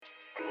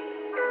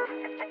How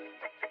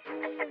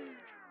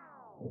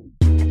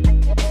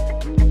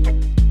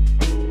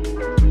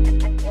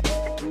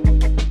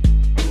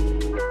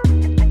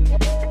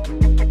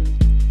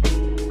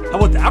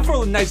about that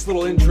for a nice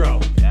little intro?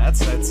 Yeah, it's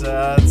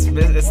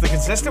the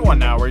consistent one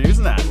now. We're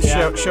using that.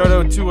 Yeah. Shout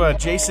out to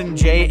Jason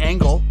J.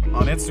 Engel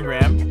on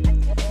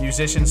Instagram,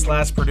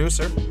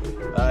 musician/producer.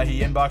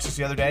 He inboxed us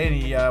the other day and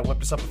he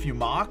whipped us up a few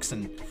mocks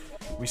and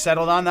we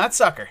settled on that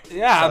sucker.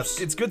 Yeah,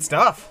 so it's good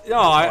stuff. No,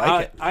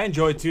 I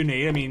enjoyed it too,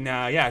 Nate. I mean,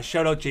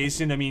 shout out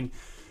Jason. I mean,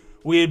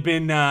 we had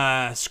been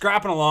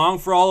scrapping along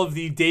for all of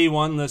the day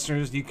one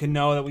listeners. You can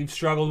know that we've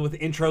struggled with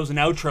intros and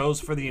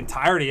outros for the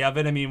entirety of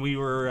it. I mean, we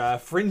were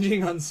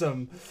fringing on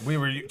some. We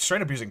were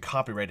straight up using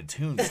copyrighted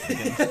tunes.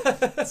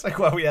 It's like,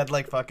 well, we had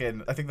like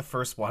fucking. I think the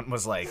first one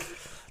was like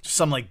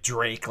some like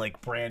Drake like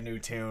brand new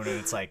tune, and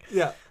it's like,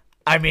 yeah.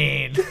 I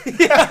mean, is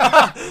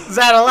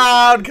that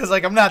allowed? Because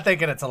like I'm not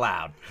thinking it's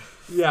allowed.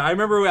 Yeah, I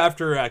remember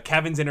after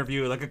Kevin's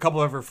interview, like a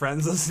couple of her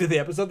friends listened to the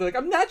episode. They're like,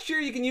 I'm not sure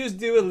you can use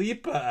Dua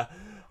Lipa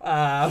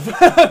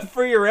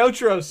for your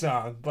outro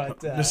song, but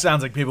this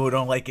sounds like people who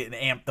don't like it and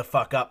amp the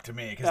fuck up to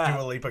me because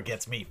Dua Lipa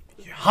gets me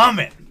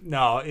humming.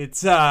 No,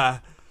 it's no,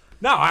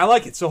 I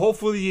like it. So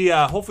hopefully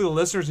the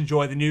listeners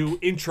enjoy the new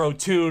intro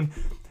tune.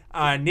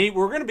 Nate,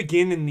 we're gonna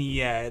begin in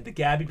the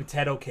Gabby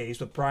Potato case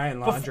with Brian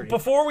Laundrie.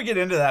 Before we get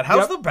into that,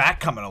 how's the back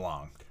coming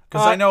along?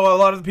 Because I know a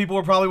lot of the people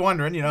were probably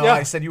wondering. You know,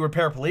 I said you were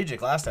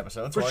paraplegic last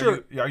episode. So for sure.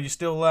 Are you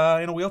still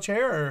in a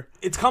wheelchair? Or?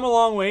 It's come a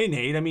long way,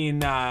 Nate. I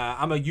mean,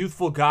 I'm a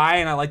youthful guy,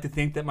 and I like to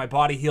think that my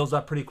body heals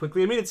up pretty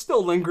quickly. I mean, it's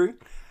still lingering,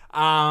 but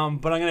I'm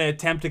going to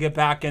attempt to get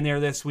back in there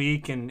this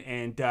week. And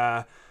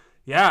yeah,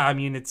 I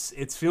mean,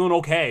 it's feeling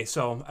okay.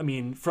 So, I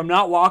mean, from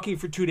not walking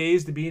for 2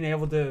 days to being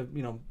able to,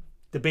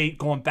 debate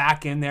going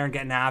back in there and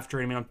getting after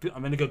it, I mean,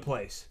 I'm in a good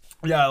place.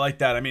 Yeah, I like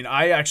that. I mean,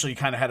 I actually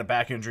kind of had a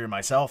back injury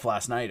myself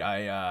last night.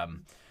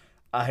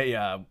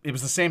 It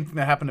was the same thing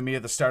that happened to me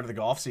at the start of the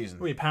golf season.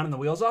 Were you pounding the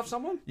wheels off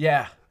someone?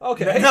 Yeah.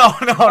 Okay. No.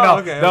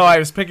 Okay. No, I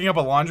was picking up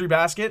a laundry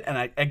basket,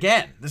 and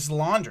this is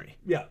laundry.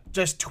 Yeah.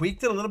 Just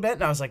tweaked it a little bit,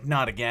 and I was like,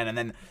 not again. And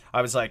then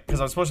I was like, because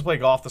I was supposed to play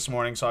golf this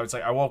morning, so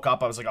I woke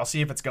up, I was like, I'll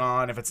see if it's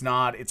gone. If it's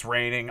not, it's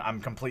raining.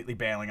 I'm completely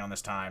bailing on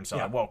this time. So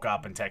I woke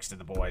up and texted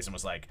the boys and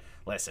was like,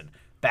 listen,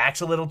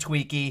 back's a little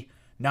tweaky.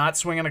 Not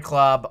swinging a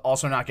club,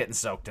 also not getting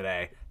soaked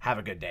today. Have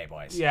a good day,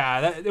 boys.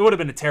 Yeah, it would have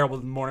been a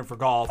terrible morning for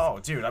golf. Oh,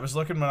 dude, I was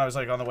looking when I was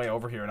like on the way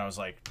over here, and I was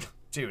like,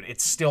 dude,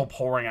 it's still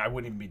pouring. I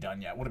wouldn't even be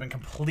done yet. Would have been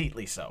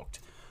completely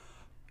soaked.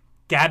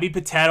 Gabby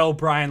Potato,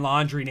 Brian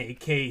Laundrie, Nate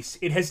case.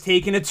 It has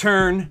taken a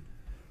turn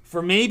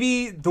for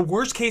maybe the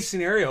worst case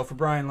scenario for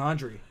Brian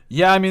Laundrie.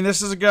 Yeah, I mean,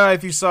 this is a guy,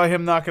 if you saw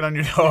him knocking on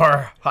your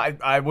door,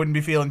 I wouldn't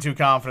be feeling too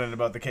confident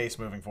about the case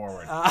moving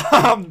forward.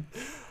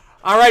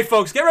 All right,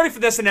 folks, get ready for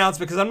this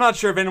announcement because I'm not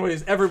sure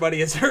if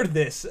everybody has heard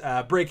this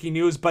breaking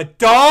news, but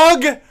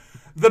Dog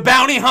the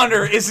Bounty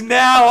Hunter is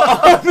now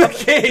on the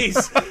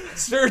case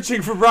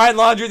searching for Brian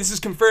Laundrie. This is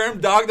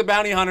confirmed. Dog the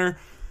Bounty Hunter.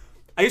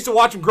 I used to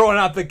watch him growing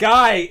up. The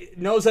guy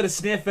knows how to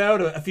sniff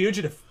out a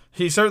fugitive.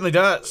 He certainly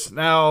does.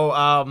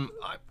 Now,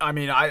 I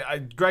mean,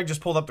 Greg just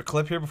pulled up the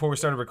clip here before we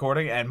started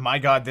recording, and my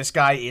God, this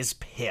guy is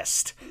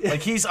pissed.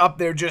 Like, he's up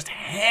there just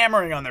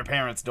hammering on their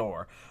parents'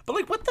 door. But,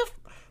 like, what the...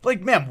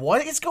 Like, man,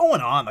 what is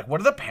going on? Like, what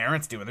are the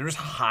parents doing? They're just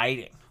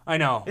hiding. I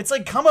know. It's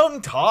like, come out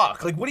and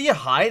talk. Like, what are you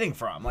hiding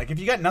from? Like, if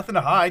you got nothing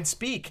to hide,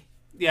 speak.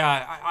 Yeah,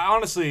 I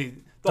honestly,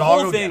 the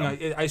whole thing,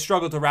 I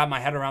struggled to wrap my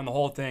head around the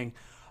whole thing.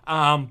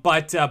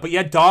 But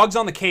yeah, Dog's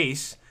on the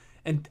case.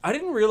 And I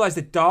didn't realize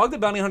that Dog the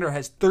Bounty Hunter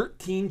has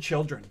 13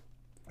 children.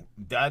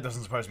 That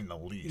doesn't surprise me in the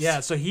least. Yeah,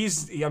 so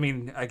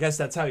I guess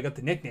that's how he got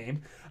the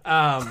nickname.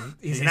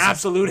 He's an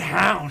absolute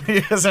hound.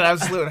 He is an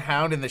absolute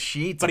hound in the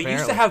sheets, But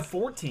apparently. He used to have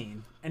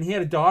 14. And he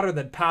had a daughter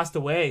that passed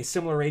away,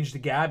 similar age to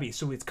Gabby,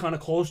 so it's kind of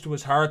close to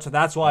his heart. So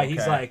that's why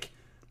he's like,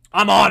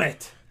 I'm on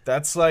it.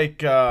 That's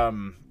like,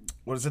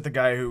 what is it? The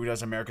guy who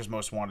does America's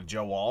Most Wanted,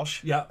 Joe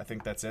Walsh. Yeah, I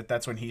think that's it.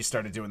 That's when he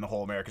started doing the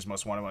whole America's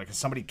Most Wanted one because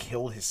somebody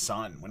killed his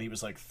son when he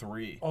was like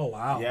 3. Oh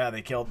wow. Yeah,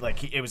 they killed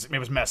it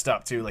was messed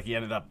up too. Like he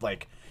ended up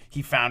like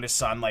he found his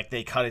son, like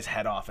they cut his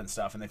head off and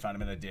stuff, and they found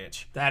him in a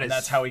ditch.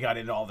 That's how he got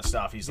into all the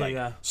stuff. He's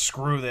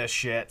screw this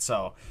shit.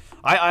 So.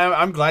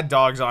 I'm glad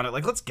Dog's on it.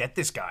 Like, let's get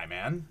this guy,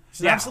 man.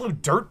 He's an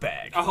absolute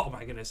dirtbag. Oh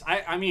my goodness.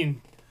 I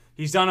mean,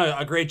 he's done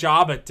a great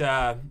job at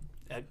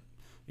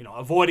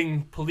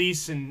avoiding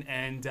police and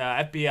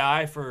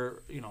FBI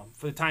for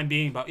the time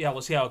being. But yeah,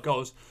 we'll see how it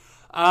goes.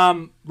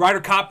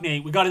 Ryder Cup,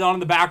 Nate. We got it on in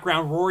the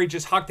background. Rory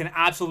just hucked an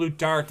absolute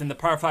dart in the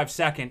par 5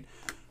 second,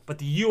 but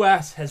the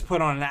U.S. has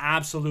put on an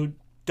absolute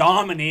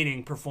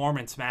dominating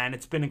performance, man.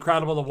 It's been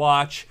incredible to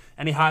watch.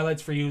 Any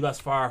highlights for you thus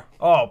far?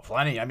 Oh,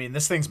 plenty. I mean,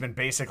 this thing's been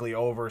basically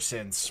over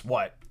since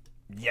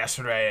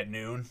yesterday at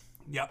noon.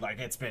 Yep. Like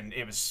it's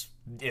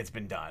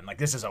been done. Like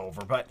this is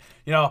over. But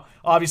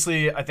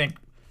obviously, I think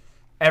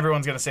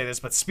everyone's gonna say this,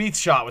 but Spieth's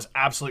shot was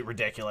absolutely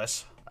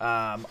ridiculous.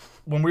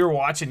 When we were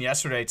watching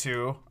yesterday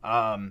too,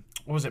 what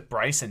was it?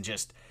 Bryson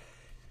just,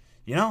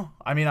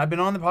 I mean, I've been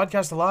on the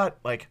podcast a lot.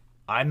 Like,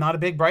 I'm not a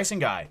big Bryson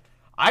guy.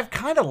 I've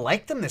kind of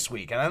liked him this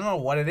week, and I don't know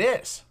what it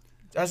is.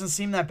 doesn't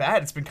seem that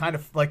bad. It's been kind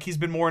of like he's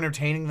been more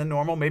entertaining than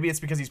normal. Maybe it's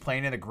because he's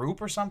playing in a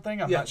group or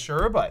something. I'm not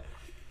sure, but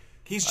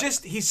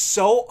he's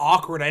so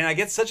awkward, and I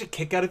get such a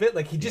kick out of it.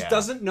 Like, he just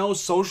doesn't know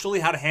socially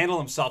how to handle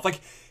himself.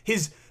 Like,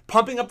 his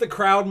pumping up the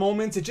crowd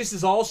moments, it just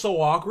is all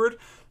so awkward.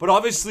 But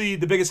obviously,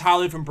 the biggest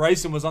highlight from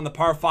Bryson was on the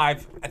par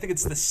 5. I think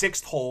it's the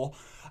 6th hole.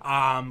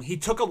 He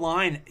took a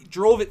line,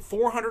 drove it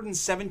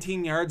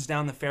 417 yards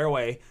down the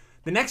fairway.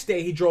 The next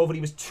day he drove it. He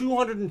was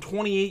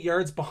 228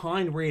 yards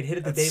behind where he had hit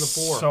it the day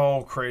before.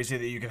 So crazy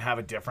that you can have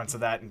a difference of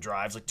that in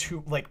drives.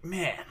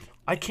 Man,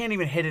 I can't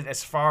even hit it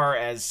as far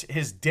as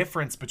his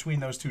difference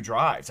between those 2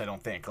 drives. I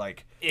don't think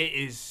it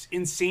is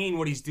insane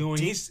what he's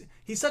doing.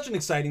 He's such an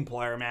exciting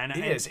player, man.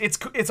 It is.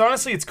 It's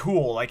honestly it's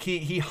cool. Like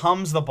he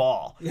hums the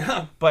ball.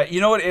 Yeah. But you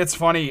know what? It's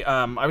funny.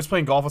 I was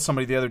playing golf with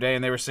somebody the other day,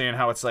 and they were saying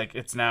how it's like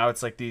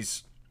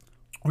these.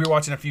 We were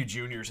watching a few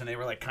juniors, and they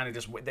were like kind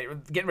of they were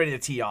getting ready to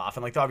tee off,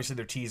 and like obviously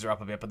their tees are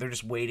up a bit, but they're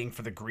just waiting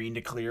for the green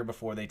to clear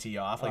before they tee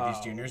off, like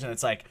these juniors. And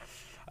it's like,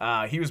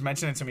 he was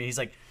mentioning to me, he's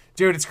like,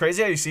 dude, it's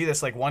crazy how you see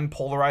this. Like, one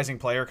polarizing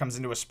player comes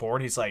into a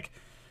sport, he's like,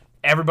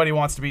 everybody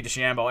wants to be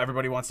DeChambeau,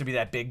 everybody wants to be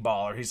that big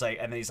baller. He's like,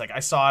 and then he's like, I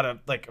saw it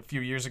a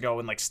few years ago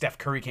when like Steph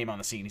Curry came on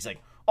the scene. He's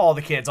like, all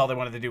the kids, all they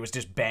wanted to do was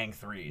just bang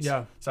threes.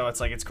 Yeah. So it's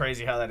like, it's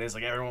crazy how that is.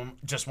 Like, everyone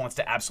just wants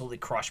to absolutely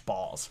crush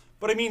balls.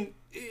 But I mean,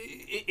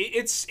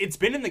 it's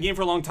been in the game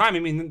for a long time. I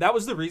mean, that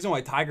was the reason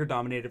why Tiger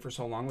dominated for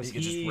so long. Was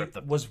he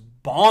was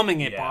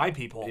bombing it by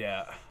people.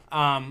 Yeah.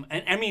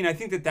 And I mean, I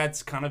think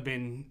that's kind of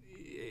been.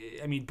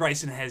 I mean,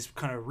 Bryson has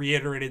kind of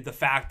reiterated the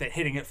fact that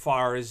hitting it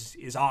far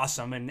is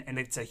awesome, and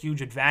it's a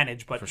huge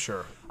advantage. But for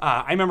sure,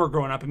 I remember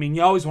growing up. I mean,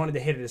 you always wanted to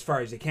hit it as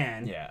far as you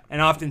can. Yeah.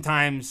 And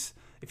oftentimes,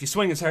 if you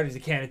swing as hard as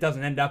you can, it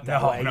doesn't end up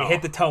that way. No. You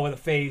hit the toe of the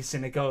face,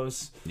 and it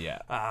goes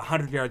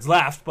 100 yards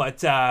left.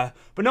 But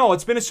no,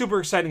 it's been a super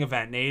exciting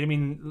event, Nate. I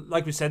mean,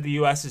 like we said, the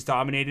U.S. has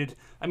dominated.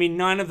 I mean,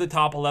 9 of the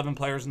top 11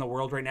 players in the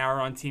world right now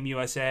are on Team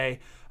USA.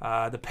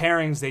 The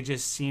pairings, they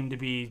just seem to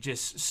be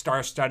just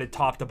star-studded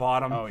top to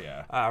bottom. Oh,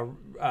 yeah.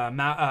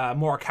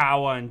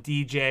 Morikawa and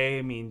DJ.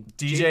 I mean,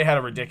 DJ had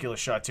a ridiculous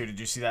shot, too. Did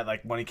you see that,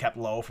 like, when he kept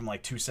low from,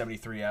 like,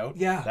 273 out?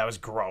 Yeah. That was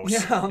gross.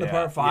 Yeah, on the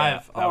par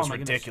 5. Yeah, that was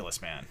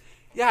ridiculous, man.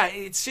 Yeah,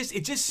 it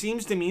just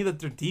seems to me that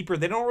they're deeper.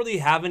 They don't really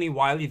have any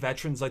wily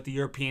veterans like the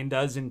European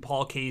does in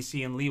Paul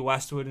Casey and Lee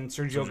Westwood and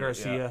Sergio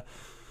Garcia. Yeah.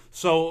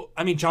 So,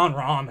 I mean, John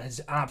Rahm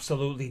has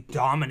absolutely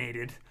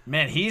dominated.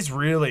 Man, he's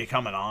really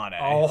coming on, eh?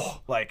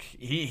 Oh. Like,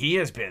 he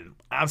has been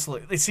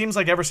absolutely... It seems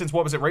like ever since,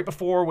 what was it, right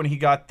before when he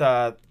got...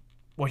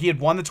 he had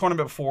won the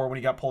tournament before when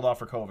he got pulled off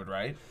for COVID,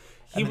 right?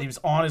 And then he was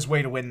on his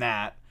way to win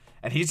that.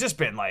 And he's just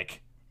been,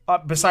 like...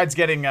 besides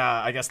getting,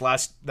 I guess,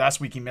 last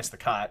week he missed the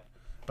cut.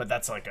 But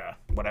that's like a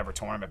whatever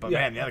tournament. But,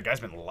 man, the other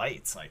guy's been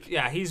lights. Like,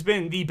 yeah, he's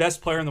been the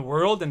best player in the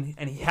world, and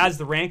he has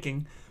the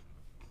ranking.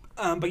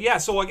 But yeah,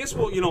 so I guess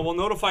we'll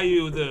notify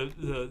you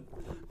the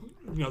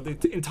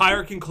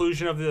entire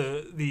conclusion of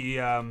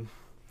the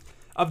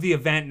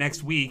event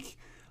next week,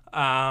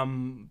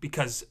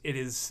 because it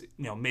is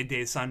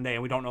midday Sunday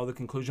and we don't know the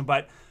conclusion.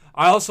 But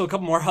I also, a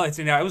couple more highlights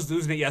in there. I was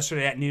losing it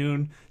yesterday at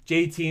noon.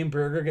 JT and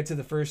Berger get to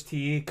the first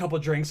tee. A couple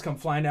drinks come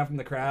flying down from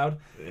the crowd.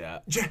 Yeah.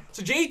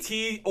 So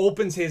JT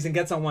opens his and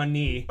gets on one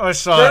knee. I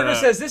saw Berger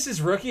says, "This is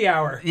rookie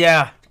hour."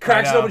 Yeah.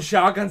 Cracks it open,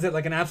 shotguns it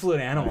like an absolute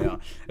animal.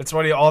 It's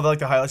funny, all the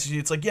highlights you see,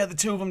 it's like, yeah, the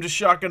two of them just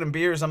shotgunning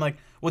beers. I'm like,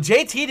 well,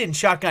 JT didn't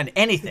shotgun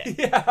anything.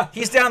 Yeah.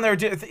 He's down there,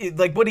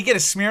 like, would he get a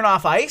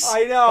Smirnoff Ice?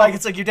 I know. Like,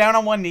 it's like, you're down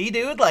on one knee,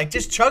 dude. Like,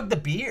 just chug the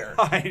beer.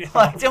 I know.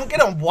 Like, don't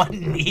get on one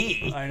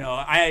knee. I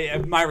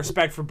know. My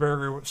respect for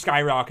Berger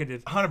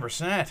skyrocketed.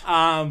 100%.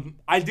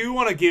 I do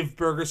want to give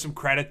Berger some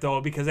credit,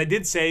 though, because I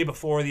did say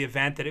before the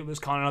event that it was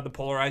kind of the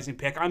polarizing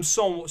pick. I'm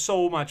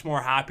so much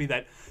more happy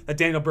that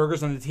Daniel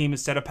Berger's on the team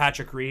instead of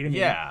Patrick Reed. I mean,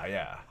 yeah.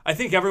 I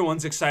think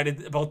everyone's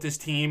excited about this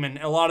team, and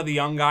a lot of the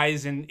young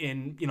guys in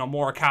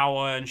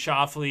Morikawa and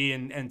Schauffele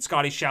and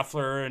Scotty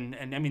Scheffler,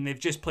 and I mean, they've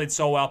just played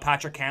so well.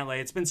 Patrick Cantlay.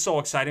 It's been so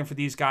exciting for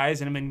these guys,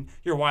 and I mean,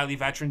 your wily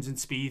veterans in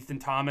Spieth and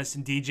Thomas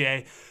and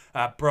DJ,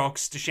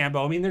 Brooks,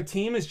 DeChambeau. I mean, their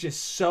team is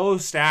just so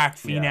stacked.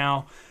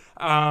 Finau.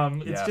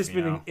 It's just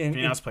Finau.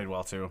 Finau's played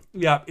well too.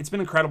 Yeah, it's been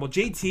incredible.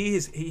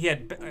 JT, he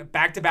had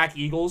back-to-back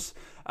eagles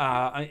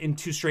in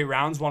 2 straight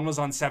rounds. One was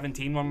on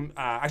 17.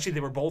 Actually,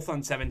 they were both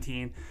on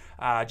 17.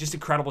 Just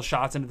incredible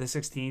shots into the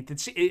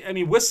 16th. I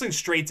mean, Whistling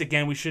Straits,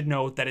 again, we should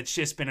note that it's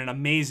just been an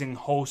amazing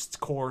host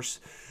course.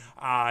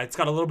 It's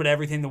got a little bit of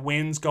everything. The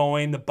wind's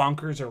going. The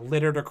bunkers are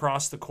littered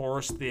across the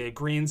course. The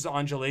greens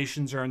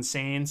undulations are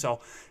insane.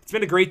 So it's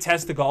been a great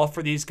test of golf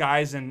for these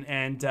guys.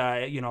 And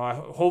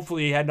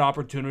hopefully you had an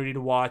opportunity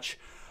to watch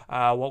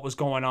what was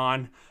going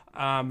on.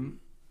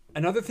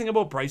 Another thing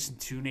about Bryson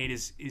too, Nate,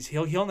 is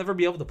he'll never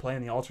be able to play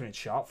in the alternate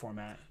shot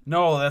format.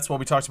 No, that's what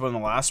we talked about in the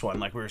last one.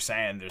 Like we were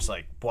saying, there's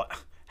like, what?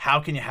 How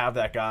can you have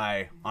that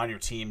guy on your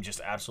team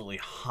just absolutely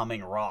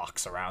humming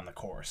rocks around the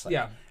course? Like,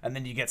 yeah. And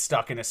then you get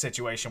stuck in a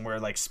situation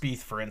where, like Spieth,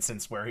 for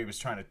instance, where he was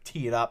trying to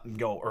tee it up and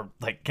go, or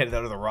like get it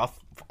out of the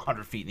rough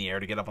 100 feet in the air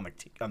to get up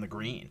on the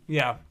green.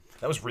 Yeah.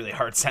 that was a really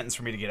hard sentence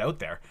for me to get out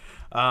there.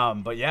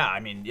 But yeah, I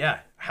mean,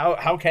 yeah,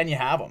 how can you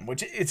have him?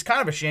 Which it's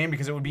kind of a shame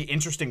because it would be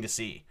interesting to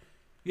see.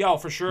 Yeah,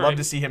 for sure. Love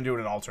to see him doing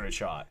an alternate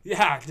shot.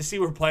 Yeah, to see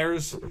where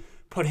players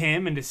put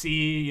him and to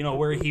see,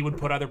 where he would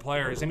put other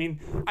players. I mean,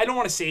 I don't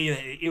want to say that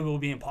it will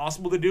be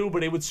impossible to do,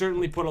 but it would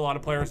certainly put a lot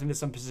of players into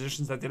some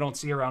positions that they don't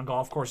see around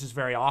golf courses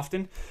very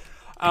often.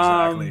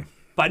 Exactly.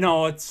 But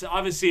no, it's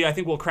obviously, I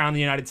think we'll crown the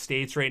United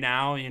States right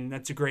now, and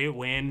that's a great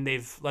win.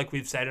 They've, like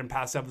we've said in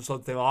past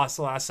episodes, they lost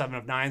the last 7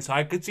 of 9, so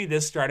I could see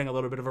this starting a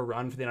little bit of a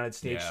run for the United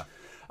States. Yeah.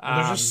 Well,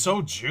 they're just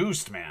so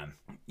juiced, man.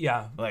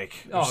 Yeah.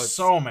 Like, there's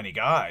so many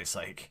guys.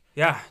 Like,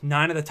 yeah,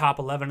 9 of the top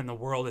 11 in the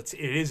world. It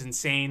is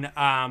insane.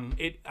 I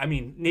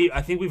mean, Nate,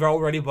 I think we've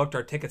already booked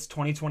our tickets.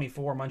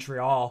 2024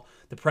 Montreal.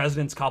 The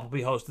President's Cup will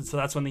be hosted, so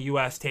that's when the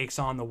U.S. takes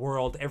on the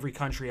world, every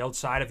country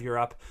outside of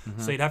Europe.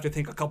 So you'd have to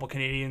think a couple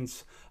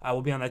Canadians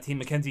will be on that team.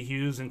 Mackenzie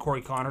Hughes and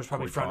Corey Connors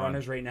probably front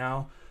runners right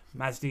now.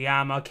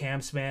 Matsuyama,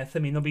 Cam Smith. I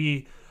mean, there'll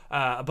be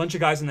a bunch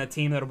of guys in that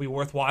team that'll be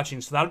worth watching.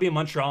 So that'll be in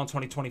Montreal in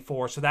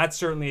 2024. So that's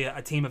certainly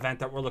a team event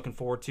that we're looking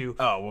forward to.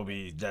 Oh,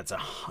 that's a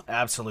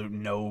absolute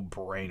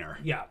no-brainer.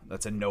 Yeah.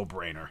 That's a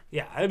no-brainer.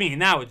 Yeah, I mean,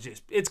 now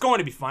it's going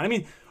to be fun. I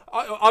mean,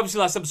 obviously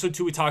last episode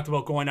too, we talked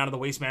about going down to the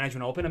Waste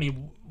Management Open. I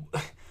mean,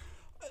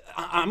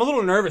 I'm a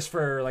little nervous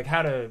for like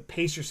how to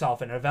pace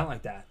yourself in an event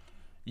like that.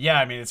 Yeah,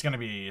 I mean it's gonna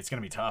be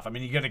tough. I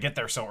mean you got to get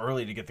there so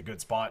early to get the good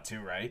spot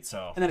too, right?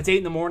 So and then it's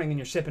 8 a.m. and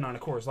you're sipping on a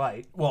Coors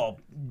Light. Well,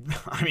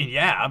 I mean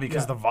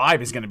because the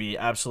vibe is gonna be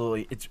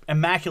it's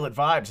immaculate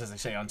vibes as they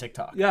say on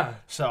TikTok. Yeah.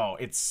 So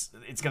it's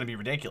gonna be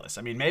ridiculous.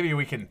 I mean maybe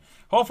we can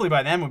hopefully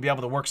by then we'll be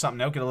able to work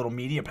something out, get a little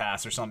media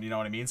pass or something. You know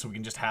what I mean? So we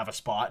can just have a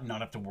spot and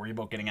not have to worry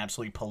about getting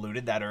absolutely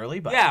polluted that early.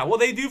 But yeah, well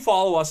they do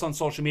follow us on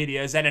social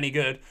media. Is that any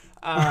good?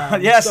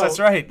 Yes, that's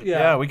right.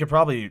 Yeah, we could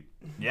probably.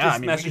 Yeah, just I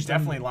mean, we could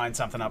definitely line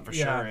something up for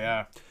sure,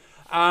 yeah.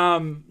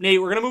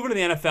 Nate, we're going to move into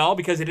the NFL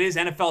because it is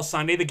NFL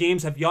Sunday. The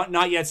games have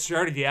not yet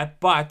started yet,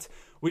 but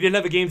we did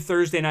have a game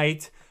Thursday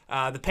night.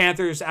 The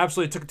Panthers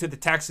absolutely took it to the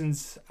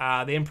Texans.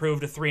 They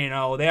improved to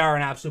 3-0. They are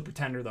an absolute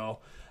pretender, though,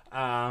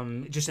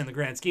 just in the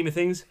grand scheme of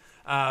things.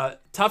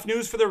 Tough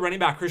news for their running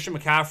back, Christian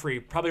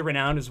McCaffrey, probably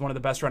renowned as one of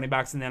the best running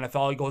backs in the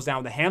NFL. He goes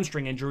down with a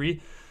hamstring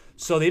injury.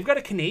 So they've got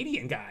a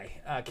Canadian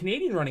guy,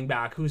 Canadian running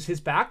back, who's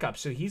his backup.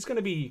 So he's going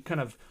to be kind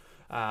of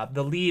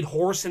the lead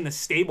horse in the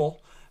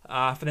stable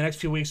for the next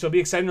few weeks. So it'll be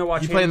exciting to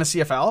watch him. You play in the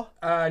CFL?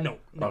 No.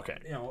 Okay.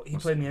 He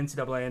played in the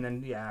NCAA and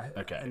then,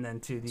 okay. And then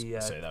to the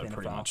say that would NFL.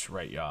 pretty much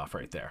write you off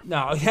right there.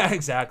 No, yeah,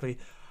 exactly.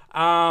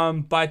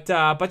 But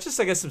just,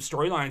 I guess, some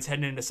storylines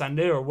heading into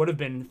Sunday, or would have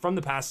been from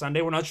the past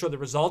Sunday. We're not sure the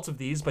results of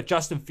these, but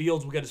Justin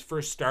Fields will get his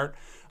first start,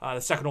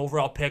 the second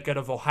overall pick out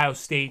of Ohio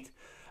State.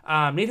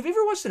 Nate, have you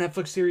ever watched the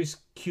Netflix series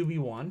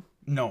QB1?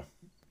 No.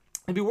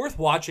 It'd be worth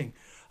watching.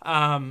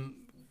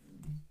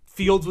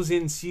 Fields was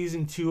in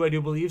season 2, I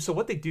do believe. So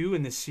what they do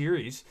in this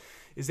series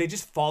is they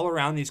just follow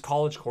around these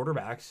college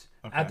quarterbacks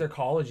at their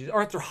colleges,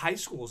 or at their high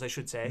schools, I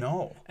should say.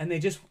 No. And they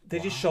just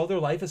show their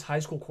life as high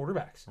school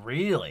quarterbacks.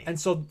 Really? And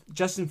so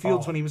Justin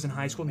Fields, when he was in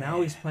high school,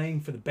 now he's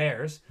playing for the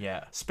Bears.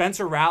 Yeah.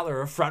 Spencer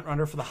Rattler, a front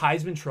runner for the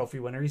Heisman Trophy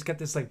winner. He's got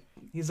this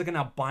he's like an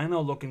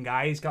albino looking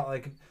guy. He's got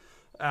I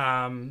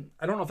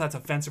don't know if that's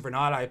offensive or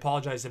not. I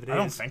apologize if it is. I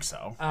don't think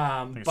so.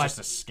 I think it's just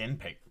a skin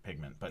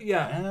pigment. But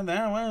yeah.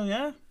 Well,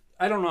 yeah.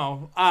 I don't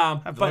know.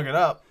 Have to look it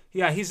up.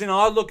 Yeah, he's an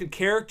odd-looking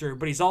character,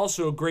 but he's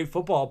also a great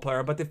football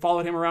player. But they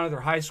followed him around at their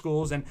high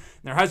schools, and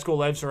their high school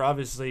lives are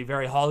obviously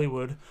very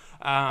Hollywood.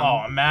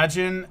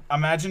 Imagine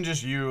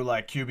just you,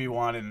 like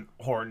QB1 and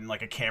Horton,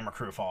 like a camera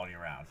crew following you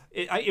around.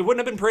 It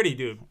wouldn't have been pretty,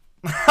 dude.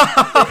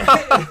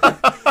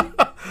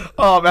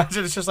 Oh,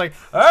 imagine it's just like,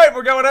 all right,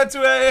 we're going out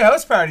to a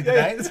house party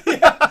tonight.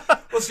 Yeah.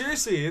 Well,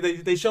 seriously,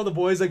 they show the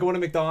boys going to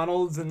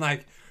McDonald's and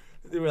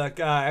they were like,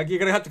 you're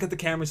gonna have to cut the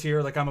cameras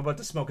here. Like I'm about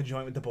to smoke a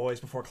joint with the boys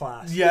before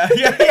class. Yeah,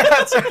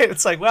 that's right.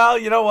 It's like, well,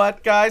 you know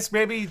what, guys?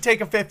 Maybe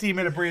take a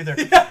 15-minute breather.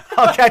 Yeah.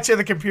 I'll catch you in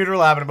the computer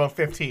lab in about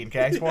 15.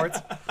 Okay, sports.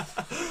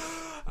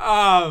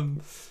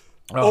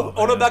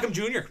 Odell Beckham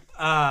Jr.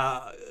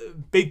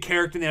 Big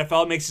character in the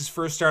NFL, makes his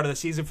first start of the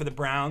season for the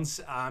Browns.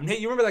 Hey,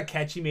 you remember that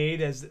catch he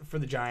made for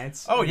the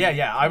Giants? Oh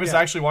yeah. I was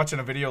actually watching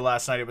a video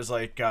last night. It was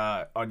like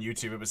on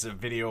YouTube. It was a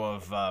video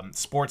of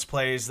sports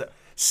plays,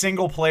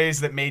 single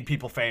plays that made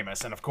people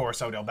famous, and of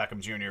course Odell Beckham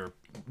Jr.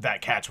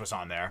 That catch was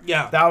on there.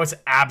 Yeah, that was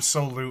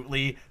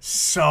absolutely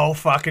so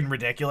fucking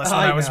ridiculous. When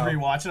I was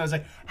rewatching, I was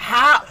like,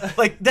 how?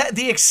 Like that,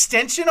 the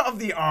extension of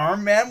the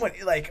arm, man.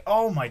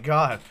 Oh my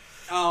god.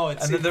 Oh,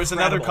 it's and then there's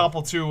another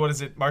couple too. What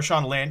is it?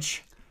 Marshawn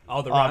Lynch.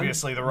 Oh, the run.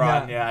 Obviously the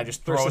run. Yeah,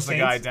 just throws the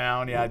guy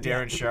down. Yeah,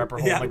 Darren Sharper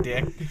hold my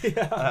dick.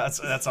 Yeah.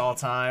 That's all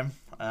time.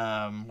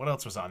 What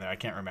else was on there? I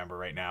can't remember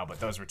right now, but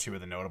those were two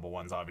of the notable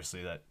ones,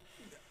 obviously, that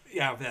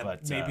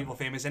made people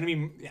famous. And I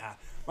mean,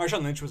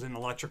 Marshawn Lynch was an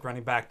electric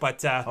running back,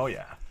 but oh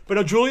yeah. But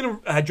no, Julian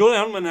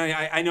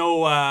Edelman, I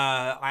know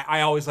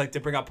I always like to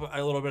bring up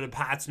a little bit of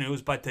Pat's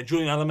news, but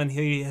Julian Edelman,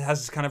 he has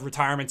his kind of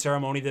retirement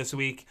ceremony this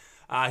week.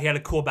 He had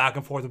a cool back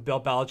and forth with Bill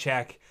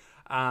Belichick.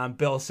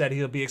 Bill said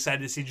he'll be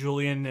excited to see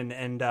Julian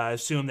and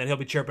assume that he'll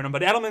be chirping him.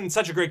 But Edelman's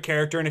such a great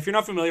character, and if you're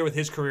not familiar with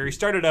his career, he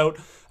started out,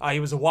 he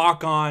was a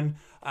walk-on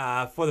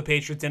for the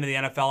Patriots into the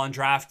NFL,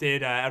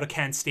 undrafted out of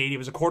Kent State. He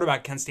was a quarterback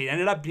at Kent State.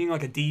 Ended up being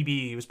like a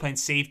DB. He was playing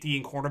safety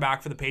and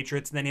cornerback for the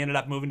Patriots, and then he ended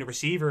up moving to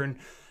receiver and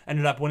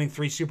ended up winning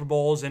 3 Super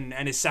Bowls and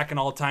his second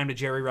all-time to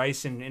Jerry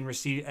Rice in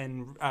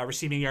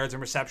receiving yards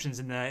and receptions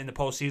in the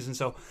postseason.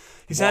 So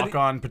he's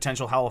walk-on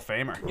potential Hall of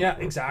Famer. Yeah,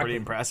 exactly. Pretty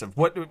impressive.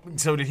 What?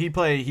 So did he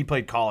play? He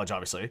played college,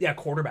 obviously. Yeah,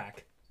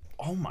 quarterback.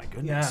 Oh my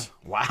goodness!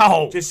 Yeah.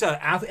 Wow. Just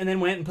and then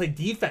went and played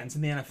defense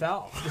in the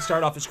NFL to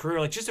start off his career.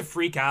 Like just a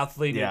freak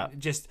athlete. Yeah.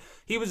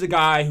 He was a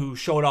guy who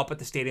showed up at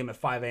the stadium at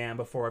 5 a.m.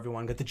 before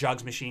everyone, got the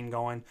jugs machine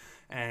going,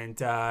 and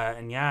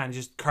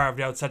just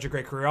carved out such a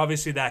great career.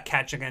 Obviously, that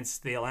catch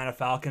against the Atlanta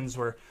Falcons,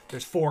 where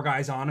there's 4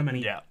 guys on him,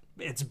 and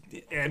it's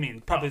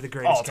probably the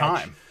greatest all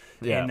time.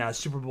 In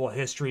Super Bowl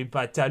history.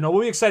 But no,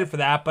 we'll be excited for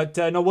that. But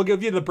no, we'll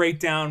give you the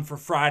breakdown for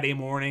Friday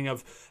morning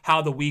of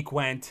how the week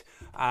went.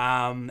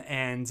 And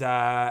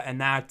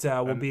that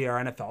will be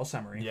our NFL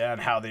summary. Yeah, and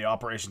how the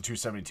Operation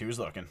 272 is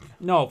looking.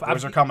 No,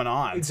 those are coming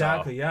on.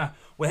 Exactly. So. Yeah.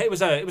 Well, hey,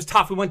 it was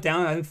tough. We went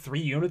down, I think, 3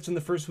 units in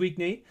the first week,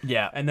 Nate.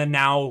 Yeah. And then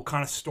now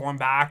kind of storm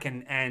back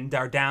and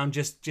are down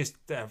just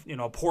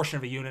a portion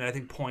of a unit. I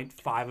think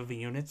 0.5 of a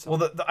unit. So.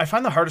 Well, I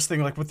find the hardest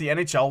thing, like with the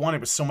NHL one,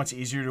 it was so much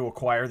easier to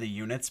acquire the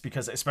units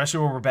because,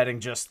 especially when we're betting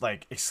just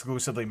like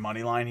exclusively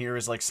money line here,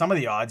 is like some of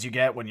the odds you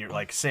get when you're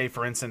like, say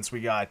for instance, we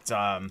got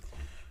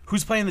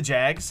who's playing the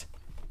Jags.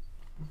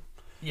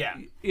 Yeah.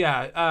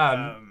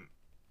 Yeah.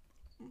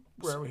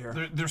 Where are we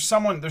here? There's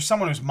someone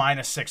who's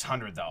minus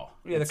 600 though.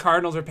 Yeah, the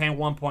Cardinals are paying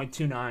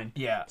 1.29.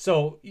 Yeah.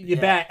 So you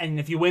bet, and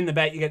if you win the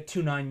bet, you get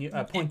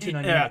 0.29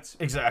 units.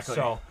 Exactly.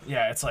 So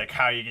yeah, it's like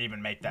how you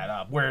even make that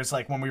up. Whereas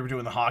like when we were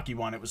doing the hockey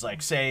one, it was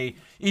like, say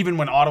even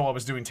when Ottawa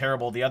was doing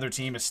terrible, the other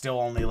team is still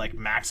only like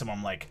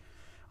maximum like,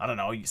 I don't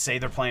know, say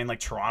they're playing like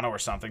Toronto or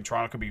something.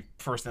 Toronto could be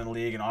first in the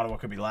league and Ottawa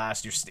could be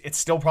last. It's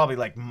still probably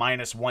like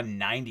minus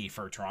 190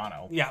 for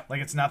Toronto. Yeah. Like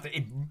it's not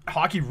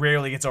hockey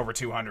rarely gets over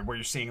 200 where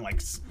you're seeing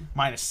like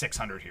minus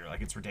 600 here.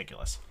 Like it's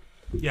ridiculous.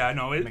 Yeah,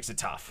 no, It makes it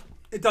tough.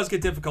 It does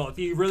get difficult.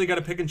 You really got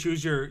to pick and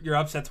choose your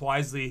upsets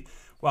wisely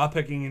while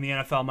picking in the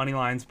NFL money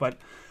lines. But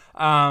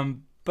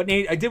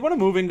Nate, I did want to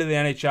move into the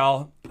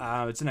NHL.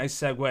 It's a nice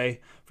segue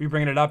for you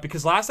bringing it up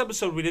because last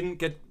episode we didn't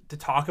get to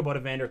talk about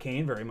Evander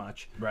Kane very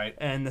much. Right.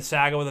 And the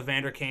saga with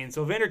Evander Kane.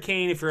 So Evander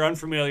Kane, if you're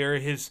unfamiliar,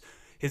 his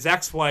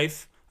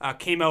ex-wife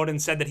came out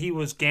and said that he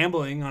was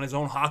gambling on his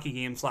own hockey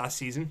games last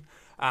season,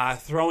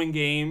 throwing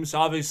games.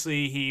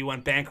 Obviously, he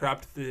went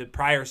bankrupt the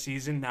prior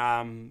season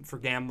for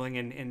gambling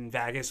in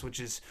Vegas,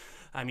 which is,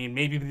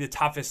 maybe the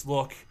toughest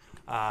look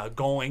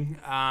going.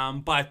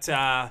 But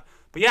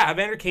yeah,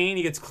 Evander Kane,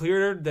 he gets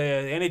cleared. The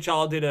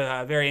NHL did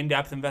a very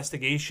in-depth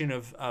investigation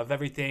of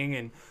everything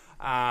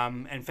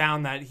and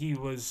found that he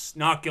was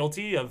not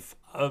guilty of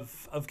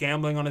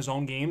gambling on his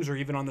own games or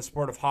even on the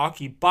sport of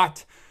hockey.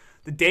 But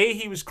the day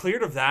he was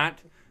cleared of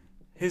that,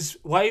 his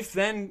wife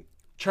then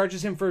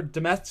charges him for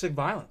domestic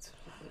violence.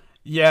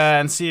 Yeah,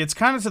 and see, it's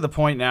kind of to the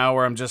point now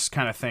where I'm just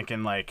kind of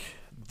thinking, like,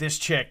 this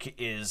chick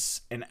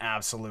is an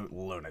absolute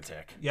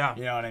lunatic. Yeah.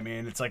 You know what I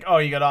mean? It's like, oh,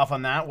 you got off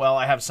on that? Well,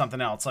 I have something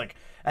else. Like,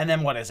 and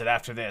then what is it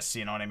after this?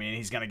 You know what I mean?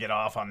 He's going to get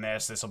off on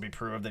this. This will be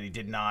proved that he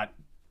did not,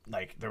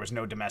 like, there was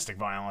no domestic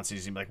violence.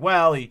 He's going to be like,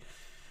 well, I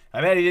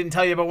bet he didn't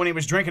tell you about when he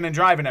was drinking and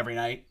driving every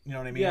night. You know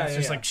what I mean? Yeah, it's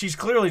just like, she's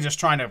clearly just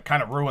trying to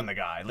kind of ruin the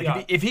guy.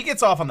 Like, if he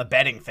gets off on the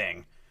betting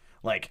thing,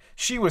 like,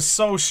 she was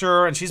so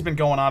sure, and she's been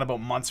going on about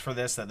months for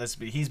this,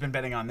 he's been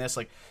betting on this.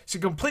 Like, she's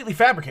completely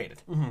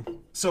fabricated. Mm-hmm.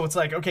 So it's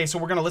like, okay, so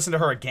we're going to listen to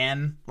her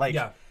again? Like,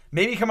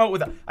 maybe come out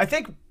with I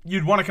think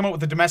you'd want to come out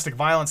with the domestic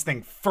violence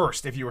thing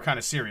first if you were kind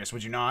of serious,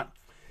 would you not?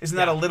 Isn't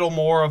that a little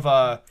more of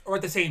a... Or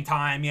at the same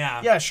time,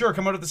 yeah. Yeah, sure,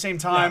 come out at the same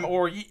time. Yeah.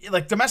 Or,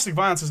 like, domestic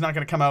violence is not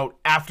going to come out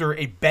after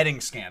a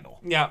betting scandal.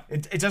 Yeah.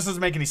 It just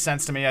doesn't make any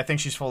sense to me. I think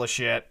she's full of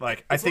shit.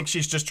 Like, I think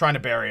she's just trying to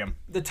bury him.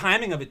 The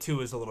timing of it,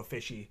 too, is a little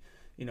fishy.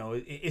 You know,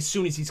 as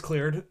soon as he's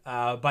cleared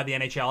by the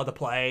NHL to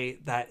play,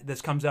 that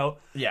this comes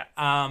out. Yeah.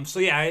 So,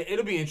 yeah,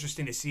 it'll be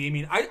interesting to see. I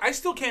mean, I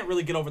still can't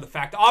really get over the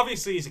fact.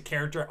 Obviously, he's a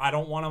character I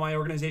don't want on my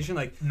organization.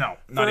 Like, no,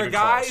 not even for a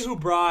guy close. Who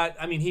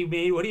brought, he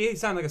made, he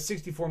signed like a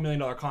 $64 million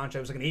contract. It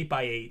was like an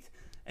 8x8.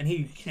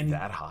 And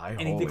that high,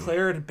 and he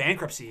declared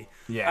bankruptcy.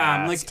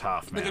 Yeah, that's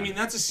tough, man. Like,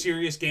 that's a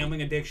serious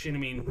gambling addiction. I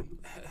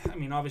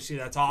mean, obviously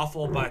that's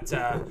awful, but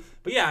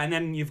yeah. And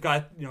then you've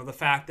got the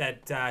fact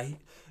that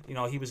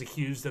he was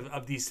accused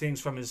of these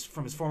things from his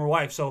former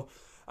wife. So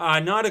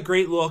not a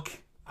great look.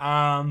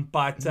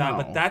 But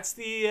that's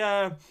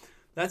the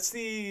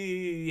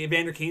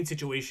Evander Kane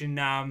situation.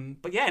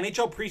 But yeah,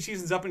 NHL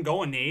preseason's up and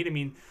going, Nate. I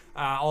mean,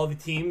 all the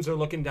teams are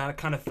looking to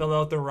kind of fill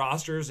out their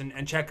rosters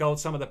and check out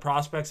some of the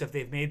prospects if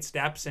they've made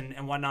steps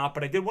and whatnot.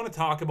 But I did want to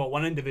talk about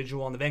one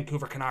individual in the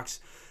Vancouver Canucks.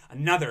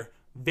 Another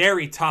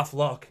very tough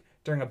look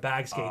during a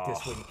bag skate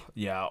this week.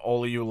 Yeah,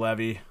 Oliu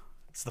Levy.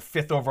 It's the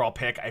 5th overall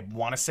pick. I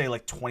want to say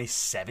like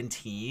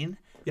 2017.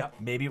 Yeah.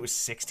 Maybe it was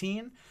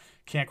 16.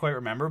 Can't quite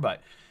remember,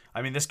 but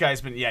I mean, this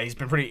guy's been, he's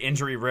been pretty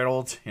injury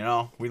riddled. You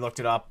know, we looked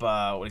it up.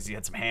 He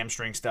had some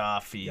hamstring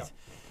stuff. He's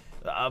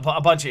a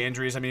bunch of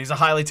injuries. I mean, he's a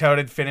highly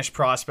touted Finnish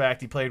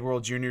prospect. He played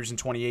World Juniors in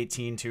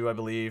 2018 too, I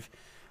believe.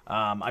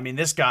 I mean,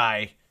 this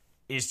guy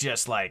is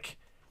just like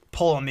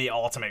pulling the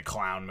ultimate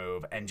clown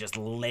move and just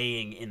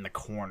laying in the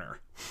corner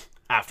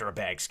after a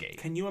bag skate.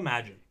 Can you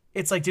imagine?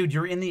 It's like, dude,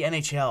 you're in the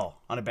NHL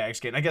on a bag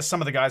skate. And I guess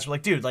some of the guys were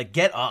like, dude, like,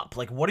 get up.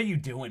 Like, what are you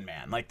doing,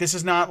 man? Like, this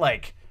is not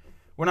like,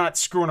 we're not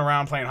screwing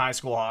around playing high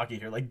school hockey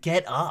here. Like,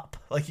 get up.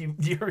 Like,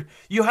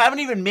 you haven't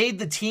even made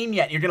the team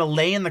yet. You're gonna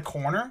lay in the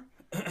corner.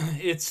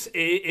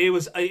 It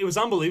was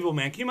unbelievable,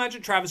 man. Can you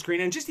imagine Travis Green,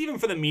 and just even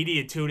for the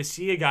media too, to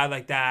see a guy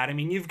like that? I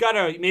mean, you've got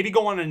to maybe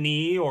go on a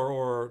knee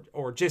or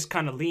just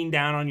kind of lean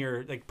down on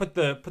your, like, put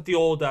the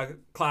old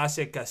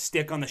classic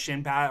stick on the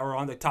shin pad or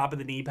on the top of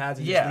the knee pads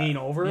and just lean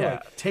over. Yeah,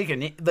 like, take a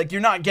knee. Like,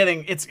 you're not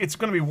getting. It's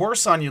going to be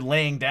worse on you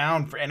laying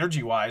down for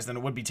energy wise than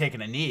it would be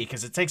taking a knee,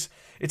 because it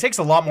takes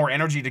a lot more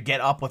energy to get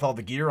up with all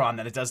the gear on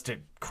than it does to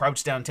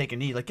crouch down and take a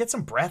knee. Like, get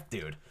some breath,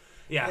 dude.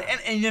 Yeah,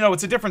 and you know,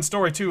 it's a different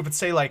story too if it's,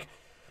 say, like,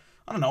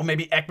 I don't know,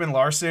 maybe Ekman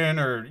Larson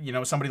or, you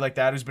know, somebody like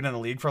that who's been in the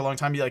league for a long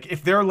time. Like,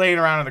 if they're laying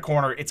around in the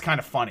corner, it's kind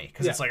of funny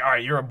because it's like, all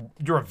right,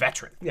 you're a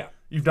veteran. Yeah,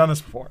 you've done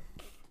this before.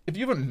 If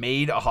you haven't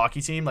made a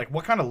hockey team, like,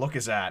 what kind of look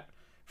is that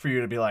for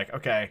you to be like,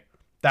 okay,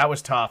 that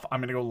was tough, I'm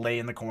gonna go lay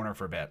in the corner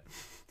for a bit?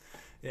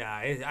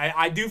 Yeah,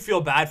 I do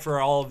feel bad for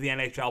all of the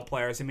NHL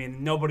players. I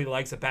mean, nobody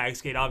likes a bag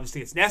skate.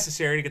 Obviously, it's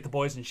necessary to get the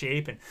boys in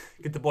shape and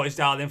get the boys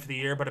dialed in for the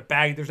year. But a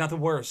bag, there's nothing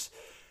worse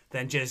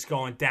than just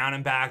going down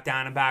and back,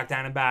 down and back,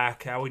 down and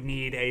back. I would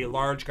need a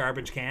large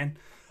garbage can.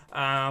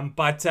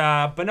 But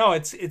no,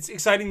 it's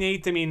exciting,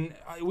 Nate. I mean,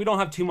 we don't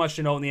have too much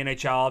to know in the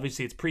NHL.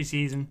 Obviously, it's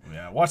preseason.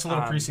 Yeah, watched a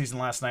little preseason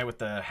last night with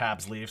the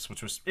Habs Leafs,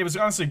 it was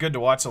honestly good to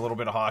watch a little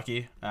bit of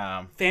hockey.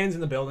 Fans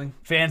in the building.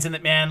 Fans in the,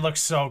 man,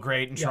 looks so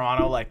great in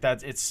Toronto. Like,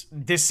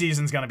 this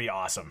season's gonna be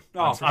awesome.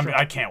 Oh, sure.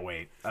 I can't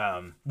wait.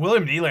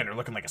 William Nylander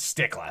looking like a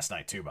stick last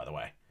night too, by the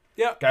way.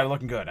 Yeah, guy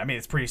looking good. I mean,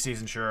 it's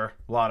preseason, sure.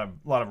 A lot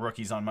of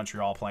rookies on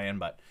Montreal playing,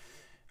 but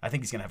I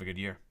think he's gonna have a good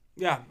year.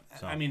 Yeah,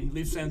 so. I mean,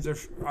 Leafs fans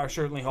are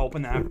certainly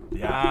hoping that.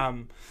 Yeah.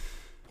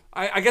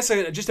 I guess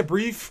just a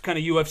brief kind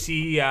of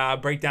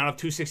UFC breakdown of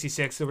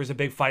 266. There was a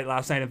big fight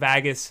last night in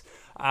Vegas.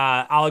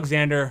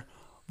 Alexander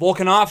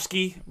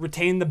Volkanovski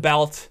retained the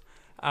belt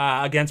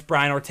against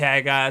Brian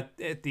Ortega at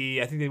I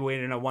think they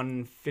weighed in at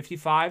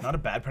 155. Not a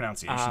bad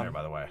pronunciation there,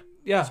 by the way.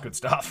 Yeah, it's good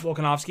stuff.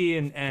 Volkanovski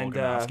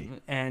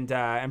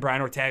and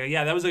Brian Ortega.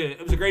 Yeah, it was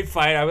a great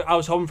fight. I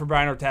was hoping for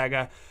Brian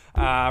Ortega.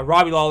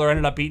 Robbie Lawler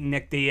ended up beating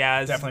Nick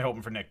Diaz. Definitely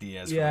hoping for Nick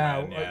Diaz.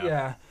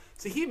 Yeah.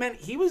 So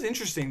he was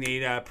interesting,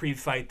 the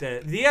pre-fight.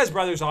 The Diaz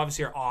brothers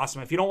obviously are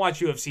awesome. If you don't watch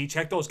UFC,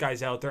 check those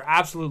guys out. They're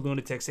absolute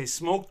lunatics. They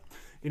smoke,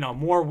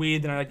 more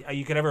weed than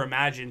you could ever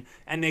imagine,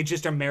 and they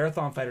just are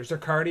marathon fighters. Their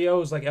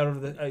cardio is like out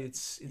of the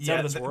it's out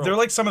of this world. They're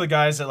like some of the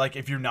guys that, like,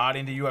 if you're not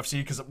into UFC,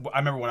 because I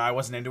remember when I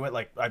wasn't into it,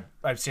 like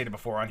I've stated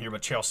before on here,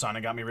 but Chael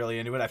Sonnen got me really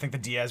into it. I think the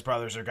Diaz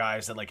brothers are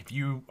guys that, like, if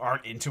you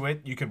aren't into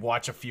it, you could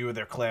watch a few of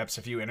their clips,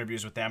 a few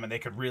interviews with them, and they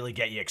could really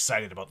get you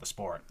excited about the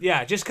sport.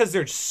 Yeah, just because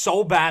they're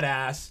so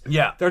badass.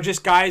 Yeah, they're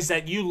just guys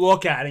that you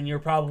look at and you're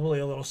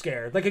probably a little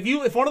scared. Like,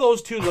 if one of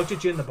those two looked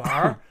at you in the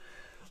bar.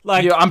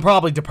 Like, yeah, I'm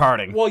probably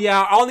departing. Well,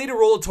 yeah, I'll need a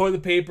roll of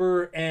toilet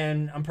paper,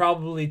 and I'm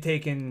probably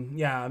taking.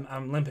 Yeah,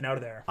 I'm limping out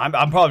of there.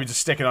 I'm probably just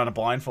sticking on a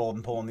blindfold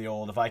and pulling the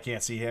old "if I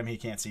can't see him, he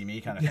can't see me"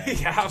 kind of thing.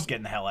 Yeah, just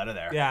getting the hell out of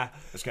there. Yeah,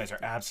 those guys are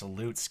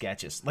absolute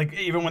sketches. Like,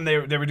 even when they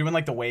were doing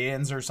like the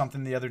weigh-ins or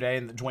something the other day,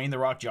 and Dwayne "The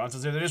Rock"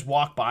 Johnson's there, they just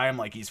walk by him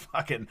like he's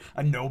fucking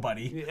a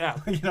nobody. Yeah,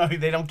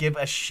 they don't give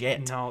a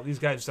shit. No, these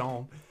guys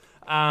don't.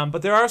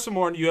 But there are some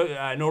more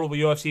notable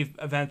UFC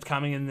events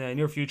coming in the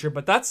near future.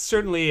 But that's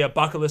certainly a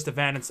bucket list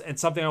event. And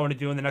something I want to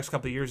do in the next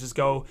couple of years is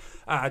go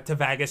to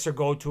Vegas or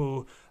go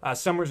to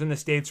somewhere in the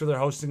States where they're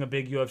hosting a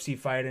big UFC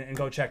fight and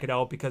go check it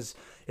out, because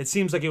it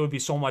seems like it would be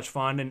so much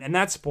fun. And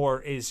that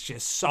sport is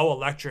just so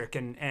electric.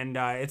 And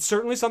it's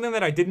certainly something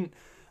that I didn't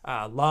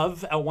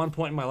love at one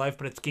point in my life,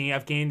 but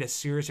I've gained a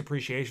serious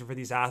appreciation for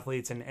these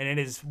athletes. And it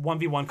is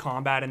 1v1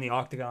 combat in the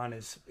octagon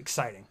is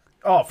exciting.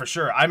 Oh, for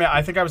sure. I mean,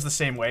 I think I was the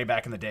same way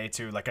back in the day,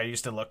 too. Like, I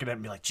used to look at it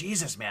and be like,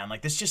 Jesus, man,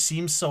 like, this just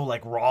seems so,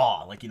 like,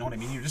 raw. Like, you know what I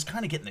mean? You're just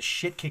kind of getting the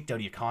shit kicked out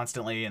of you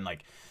constantly. And,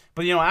 like,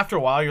 but, after a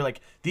while, you're like,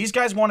 these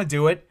guys want to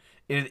do it.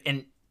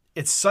 And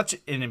it's such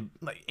an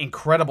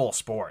incredible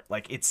sport.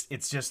 Like, it's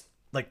just,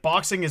 like,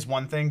 boxing is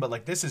one thing, but,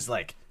 like, this is,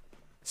 like,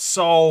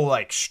 so,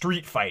 like,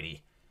 street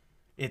fighty.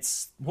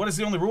 What is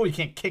the only rule? You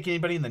can't kick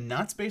anybody in the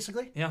nuts,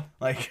 basically? Yeah.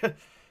 Like,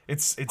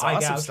 it's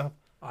awesome stuff.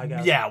 Eye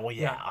gouge.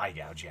 Eye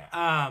gouge,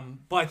 yeah.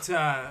 But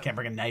can't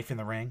bring a knife in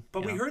the ring.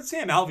 But we heard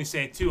Sam Alvey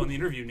say it too on the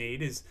interview,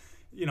 Nate, is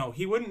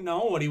he wouldn't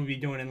know what he would be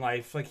doing in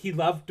life. Like, he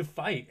loved to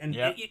fight. And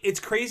it's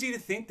crazy to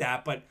think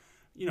that, but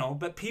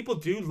but people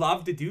do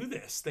love to do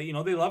this. They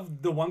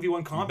love the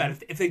 1v1 combat.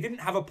 Mm-hmm. If they didn't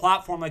have a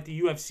platform like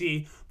the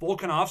UFC,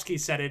 Volkanovski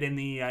said it in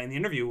the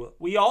interview,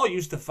 we all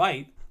used to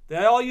fight. They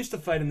all used to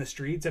fight in the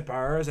streets, at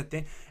bars,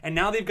 and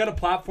now they've got a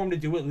platform to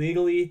do it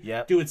legally,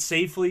 do it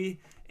safely.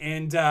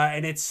 and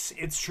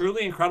it's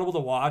truly incredible to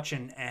watch,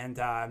 and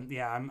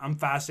I'm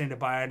fascinated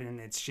by it, and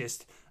it's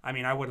just, I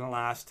mean, I wouldn't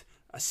last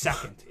a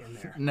second in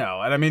there.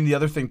 No, and I mean the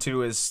other thing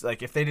too is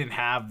like if they didn't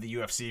have the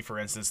UFC, for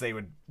instance, they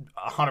would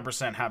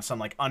 100% have some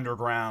like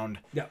underground,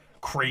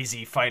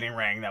 crazy fighting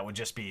ring that would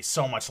just be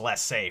so much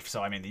less safe.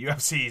 So I mean the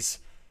UFC's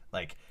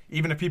like,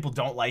 even if people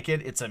don't like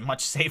it, it's a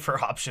much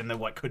safer option than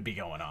what could be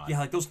going on. Yeah,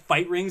 like those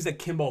fight rings that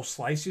Kimbo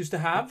Slice used to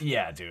have.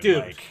 Yeah, dude.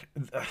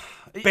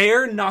 Like,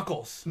 bare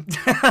knuckles.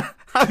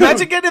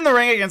 Imagine getting in the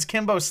ring against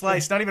Kimbo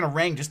Slice. Not even a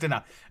ring, just in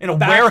a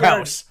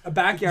warehouse, a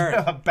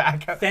backyard,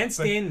 fenced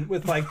in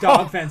with like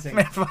dog fencing.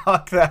 Man,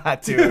 fuck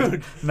that,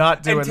 dude.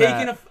 Not doing that.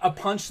 And taking a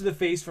punch to the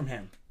face from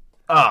him.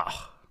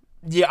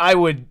 Yeah, I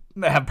would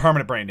have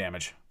permanent brain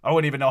damage. I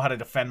wouldn't even know how to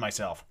defend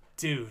myself,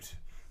 dude.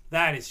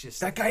 That is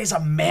just... That guy is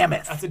a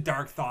mammoth. That's a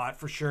dark thought,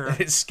 for sure.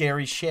 That is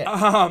scary shit.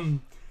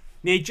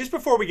 Nate, just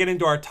before we get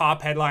into our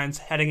top headlines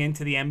heading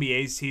into the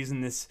NBA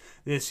season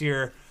this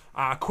year,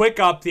 quick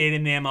update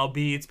in the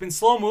MLB. It's been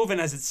slow moving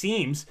as it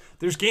seems.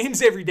 There's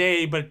games every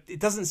day, but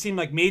it doesn't seem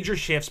like major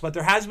shifts. But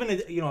there has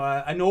been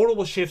a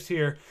notable shift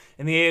here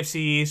in the AFC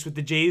East, with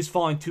the Jays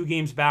falling 2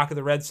 games back of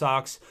the Red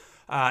Sox.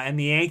 And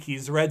the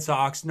Yankees, the Red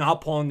Sox,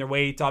 not pulling their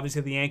weight.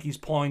 Obviously, the Yankees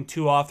pulling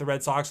 2 off the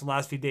Red Sox in the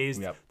last few days.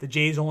 Yep. The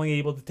Jays only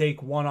able to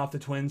take 1 off the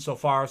Twins so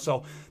far.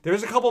 So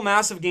there's a couple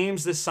massive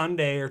games this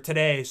Sunday or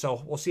today.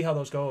 So we'll see how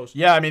those goes.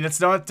 Yeah, I mean, it's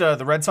not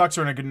the Red Sox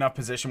are in a good enough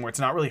position where it's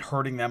not really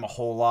hurting them a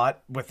whole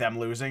lot with them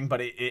losing, but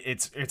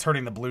it's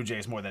hurting the Blue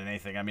Jays more than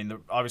anything. I mean,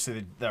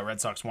 obviously the Red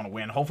Sox want to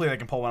win. Hopefully they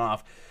can pull one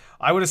off.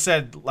 I would have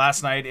said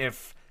last night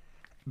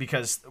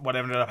because what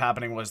ended up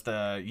happening was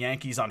the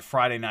Yankees on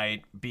Friday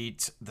night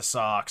beat the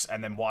Sox,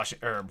 and then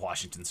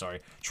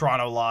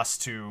Toronto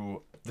lost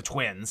to the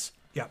Twins.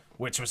 Yeah,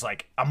 which was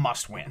like a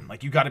must win.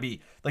 Like, you got to be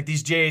like,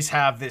 these Jays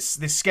have this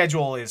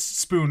schedule is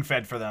spoon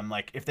fed for them.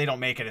 Like, if they don't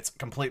make it, it's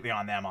completely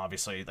on them.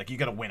 Obviously, like, you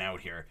got to win out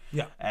here.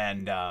 Yeah,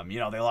 and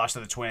they lost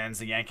to the Twins.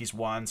 The Yankees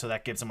won, so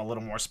that gives them a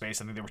little more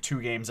space. I think they were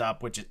 2 games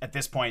up, which at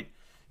this point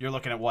you're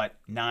looking at what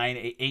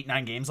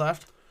 9 games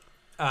left.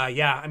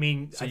 Yeah, I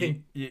mean, so I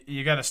think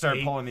you got to start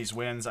pulling these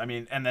wins. I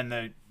mean, and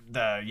then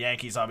the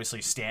Yankees,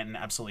 obviously, Stanton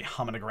absolutely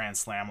humming a grand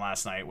slam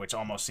last night, which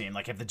almost seemed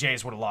like if the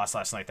Jays would have lost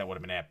last night, that would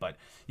have been it. But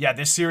yeah,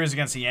 this series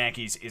against the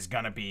Yankees is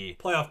gonna be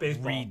playoff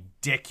baseball,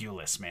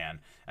 ridiculous, man.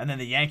 And then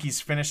the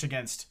Yankees finish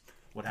against,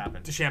 what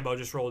happened? DeChambeau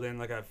just rolled in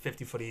like a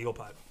 50-foot eagle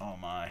putt. Oh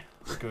my,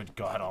 good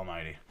God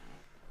Almighty.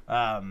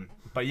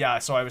 But yeah,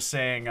 so I was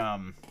saying,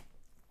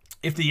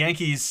 if the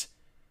Yankees,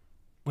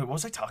 wait, what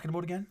was I talking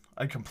about again?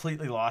 I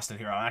completely lost it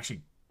here. I'm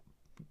actually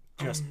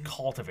just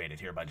cultivated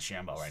here by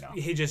DeChambeau right now.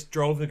 He just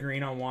drove the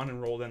green on 1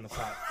 and rolled in the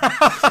putt.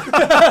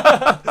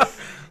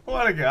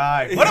 What a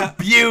guy. What a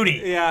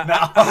beauty. Yeah. No,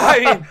 I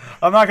mean,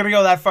 I'm not going to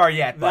go that far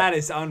yet. But that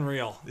is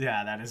unreal.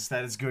 Yeah, that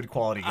is good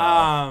quality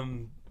golf.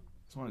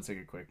 Just want to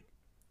take a quick.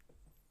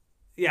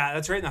 Yeah,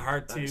 that's right in the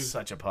heart, too. That's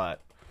such a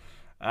putt.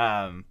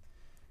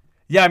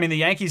 Yeah, I mean, the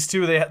Yankees,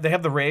 too, they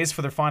have the Rays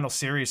for their final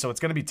series, so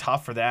it's going to be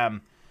tough for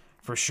them.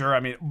 For sure. I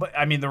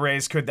mean, the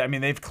Rays could. I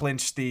mean, they've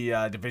clinched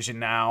the division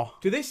now.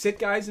 Do they sit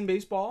guys in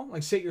baseball?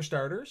 Like, sit your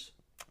starters?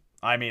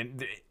 I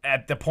mean,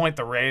 at the point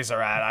the Rays are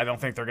at, I don't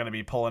think they're going to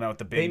be pulling out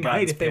the big guns. They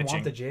might if pitching. they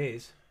want the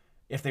Jays.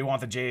 If they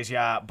want the Jays,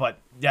 yeah. But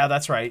yeah,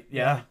 that's right.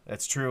 Yeah,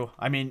 that's true.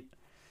 I mean,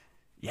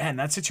 yeah, in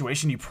that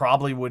situation, you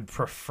probably would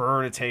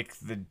prefer to take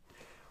the.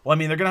 Well, I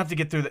mean, they're going to have to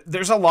get through.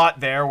 There's a lot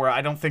there where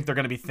I don't think they're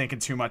going to be thinking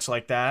too much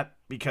like that,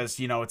 because,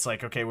 it's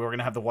like, okay, we're going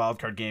to have the wild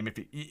card game.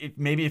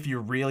 Maybe if you're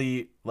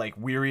really like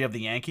weary of the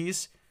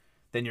Yankees,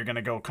 then you're going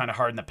to go kind of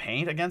hard in the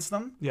paint against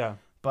them. Yeah.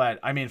 But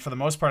I mean, for the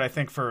most part, I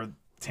think for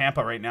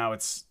Tampa right now,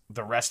 it's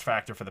the rest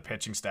factor for the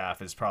pitching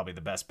staff is probably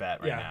the best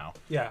bet right now.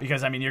 Yeah.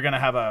 Because I mean, you're going to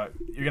have a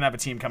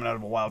team coming out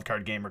of a wild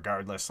card game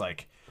regardless.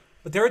 Like,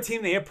 but they're a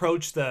team, they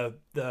approach the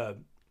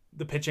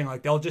pitching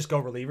like they'll just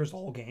go relievers the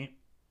whole game.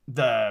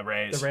 The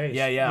Rays.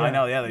 Yeah, I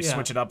know. Yeah, they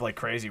switch it up like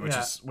crazy,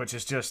 which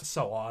is just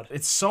so odd.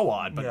 It's so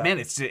odd, but man,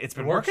 it's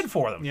been working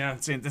for them. Yeah,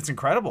 it's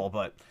incredible.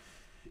 But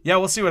yeah,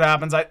 we'll see what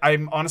happens.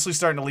 I'm honestly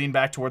starting to lean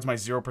back towards my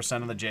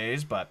 0% on the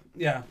Jays, but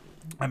yeah,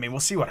 I mean, we'll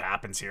see what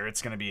happens here.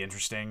 It's going to be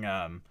interesting.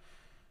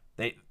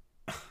 They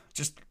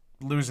just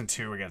losing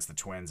 2 against the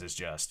Twins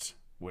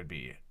would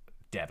be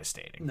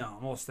devastating. No,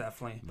 most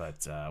definitely.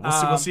 But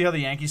we'll see how the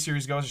Yankee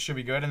series goes. It should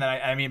be good. And then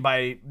I mean,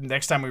 by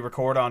next time we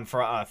record on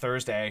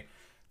Thursday,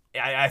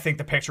 I think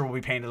the picture will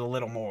be painted a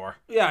little more.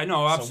 Yeah,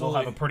 no, absolutely. So we'll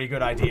have a pretty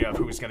good idea of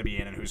who's going to be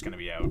in and who's going to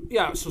be out.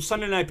 Yeah, so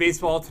Sunday Night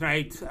Baseball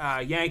tonight,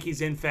 Yankees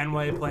in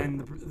Fenway playing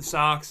the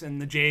Sox,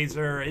 and the Jays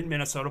are in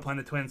Minnesota playing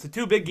the Twins. So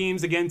 2 big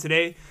games again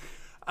today.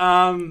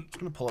 I'm just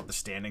going to pull up the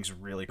standings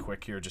really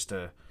quick here just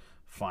to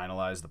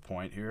finalize the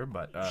point here.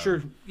 But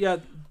sure, yeah.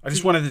 I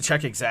just wanted to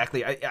check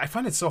exactly. I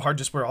find it so hard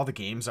just where all the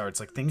games are.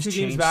 It's like things change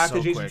 2 games back. so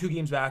the Jays quick. are 2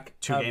 games back.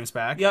 2 games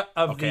back? Yeah.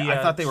 Okay, I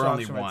thought they were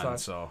only 1,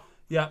 so...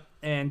 Yeah,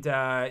 and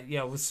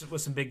with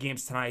some big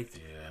games tonight.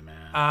 Yeah,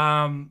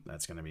 man.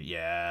 That's gonna be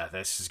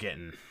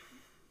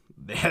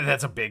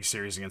that's a big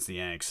series against the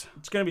Yanks.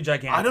 It's gonna be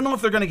gigantic. I don't know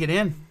if they're gonna get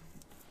in.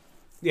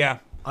 Yeah,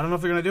 I don't know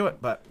if they're gonna do it,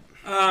 but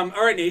All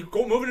right, Nate.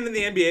 Moving into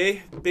the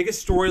NBA.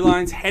 Biggest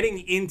storylines heading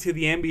into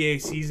the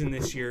NBA season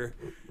this year.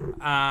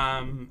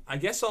 I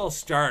guess I'll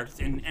start,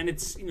 and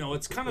it's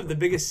it's kind of the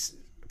biggest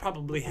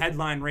probably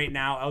headline right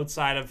now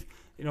outside of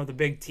the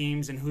big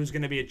teams and who's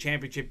going to be a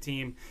championship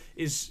team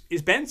is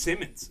Ben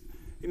Simmons.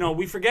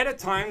 We forget at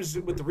times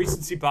with the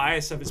recency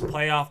bias of his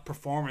playoff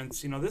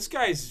performance. This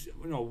guy's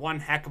one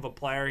heck of a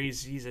player.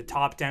 He's a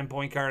top 10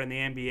 point guard in the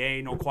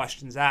NBA, no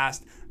questions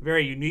asked.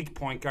 Very unique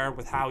point guard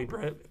with how he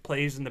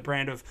plays and the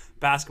brand of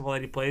basketball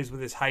that he plays with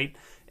his height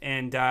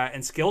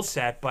and skill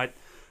set. But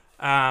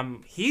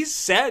he's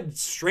said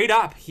straight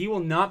up he will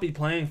not be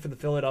playing for the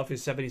Philadelphia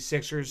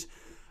 76ers.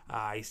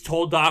 He's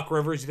told Doc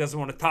Rivers he doesn't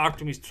want to talk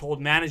to him. He's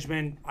told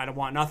management, I don't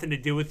want nothing to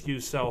do with you.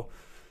 So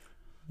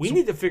we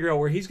need to figure out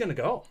where he's going to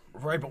go.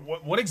 Right,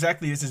 but what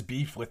exactly is his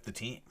beef with the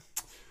team?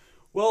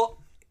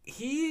 Well,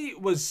 he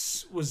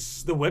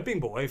was the whipping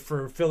boy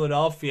for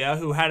Philadelphia,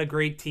 who had a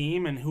great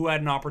team and who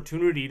had an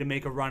opportunity to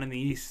make a run in the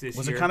East this year.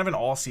 Was it kind of an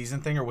all-season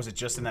thing, or was it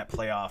just in that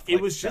playoff?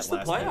 It was just the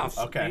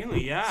playoffs,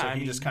 mainly, yeah. So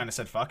he just kind of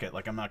said, fuck it,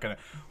 I'm not going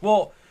to...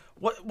 Well,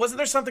 wasn't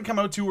there something come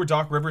out, too, where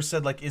Doc Rivers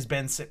said, is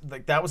Ben...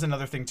 that was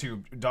another thing,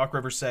 too. Doc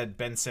Rivers said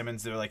Ben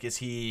Simmons, they're is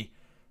he...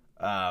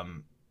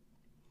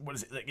 what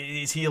is it?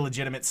 Is he a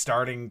legitimate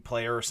starting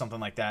player or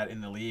something like that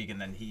in the league? And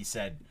then he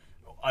said,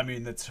 I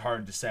mean, that's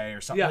hard to say or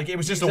something. Yeah, it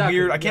was just a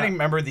weird... I can't even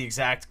remember the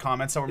exact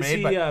comments that were made.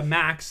 Is he a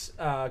max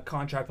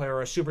contract player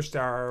or a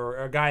superstar or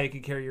a guy that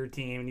could carry your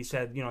team? And he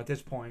said, at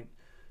this point,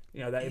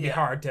 that it'd be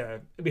hard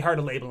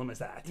to label him as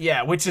that.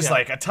 Yeah, which is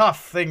a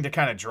tough thing to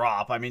kind of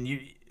drop. I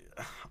mean,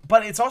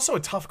 but it's also a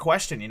tough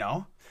question,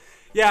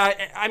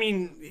 Yeah, I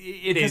mean,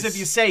 it is. Because if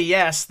you say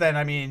yes, then,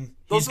 I mean,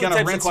 he's going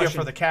to rinse you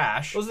for the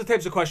cash. Those are the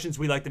types of questions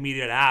we like the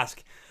media to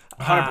ask.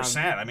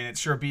 100%. I mean, it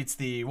sure beats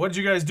the, what did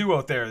you guys do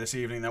out there this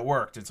evening that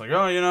worked? It's we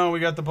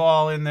got the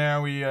ball in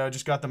there. We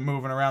just got them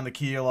moving around the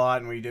key a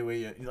lot, and we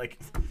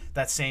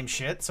that same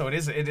shit. So it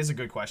is a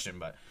good question,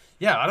 but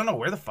yeah, I don't know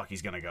where the fuck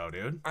he's going to go,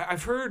 dude. I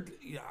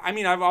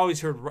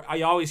always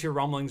hear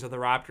rumblings of the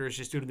Raptors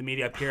just due to the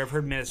media up here. I've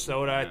heard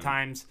Minnesota at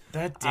times.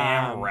 That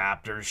damn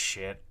Raptors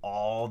shit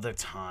all the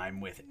time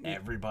with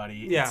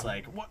everybody. Yeah.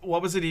 It's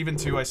what was it even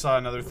too? I saw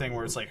another thing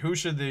where it's who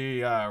should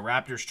the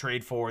Raptors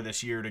trade for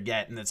this year to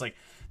get? And it's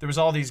there was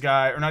all these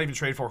guys, or not even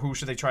trade for, who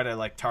should they try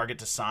to target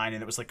to sign?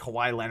 And it was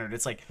Kawhi Leonard.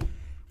 It's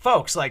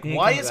folks,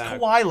 why is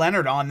Kawhi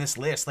Leonard on this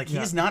list?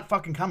 He's not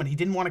fucking coming. He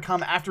didn't want to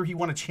come after he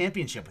won a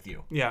championship with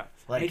you. Yeah.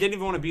 He didn't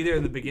even want to be there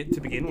to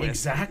begin with.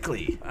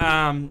 Exactly.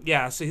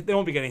 So they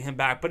won't be getting him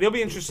back. But it'll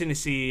be interesting to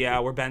see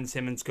where Ben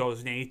Simmons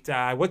goes, Nate.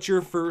 What's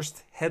your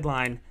first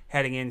headline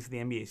heading into the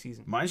NBA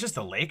season? Mine's just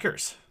the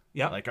Lakers.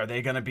 Yeah. Are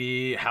they going to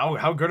be,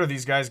 how good are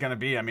these guys going to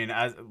be? I mean,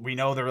 as we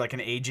know, they're an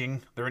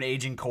aging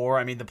core.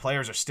 I mean, the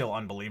players are still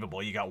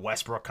unbelievable. You got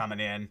Westbrook coming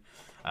in.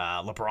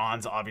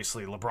 LeBron's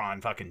obviously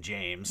LeBron fucking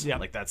James. Yeah.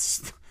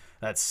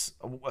 That's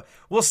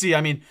we'll see. I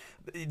mean,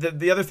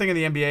 the other thing in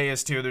the NBA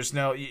is too, there's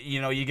no,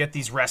 you get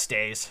these rest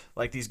days.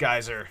 These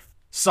guys are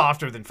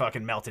softer than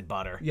fucking melted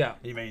butter. Yeah.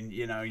 I mean,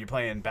 you're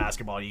playing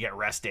basketball, you get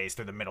rest days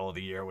through the middle of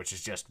the year, which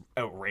is just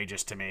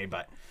outrageous to me,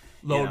 but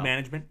Load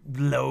management.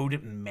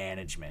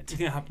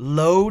 Yeah.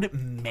 Load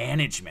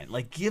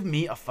management. Give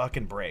me a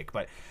fucking break.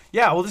 But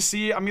yeah, we'll just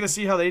see. I'm going to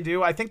see how they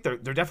do. I think they're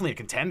definitely a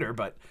contender,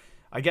 but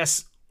I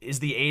guess, is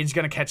the age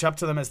going to catch up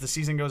to them as the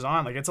season goes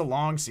on? It's a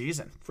long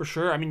season. For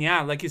sure. I mean,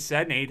 yeah, like you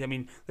said, Nate, I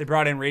mean, they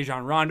brought in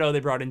Rajon Rondo,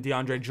 they brought in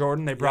DeAndre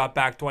Jordan, they brought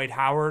back Dwight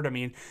Howard. I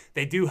mean,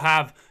 they do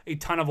have a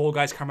ton of old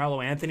guys, Carmelo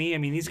Anthony. I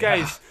mean, these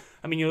guys...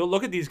 I mean, you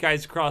look at these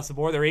guys across the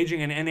board; they're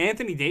aging, and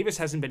Anthony Davis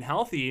hasn't been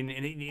healthy, and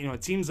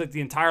it seems like the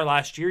entire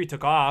last year he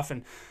took off,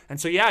 and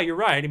so yeah, you're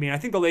right. I mean, I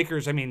think the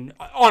Lakers. I mean,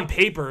 on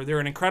paper, they're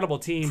an incredible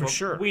team. For but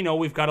sure. We know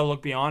we've got to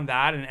look beyond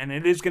that, and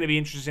it is going to be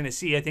interesting to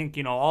see. I think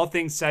all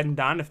things said and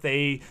done, if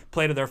they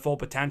play to their full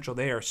potential,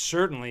 they are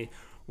certainly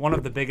one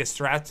of the biggest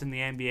threats in the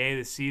NBA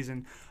this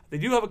season. They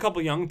do have a couple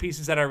young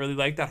pieces that I really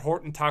like. That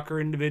Horton Tucker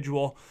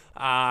individual,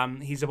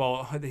 he's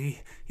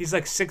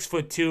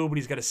 6'2", but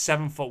he's got a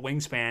 7-foot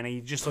wingspan. He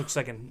just looks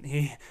like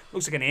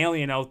an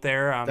alien out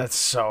there. That's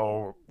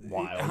so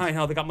wild. I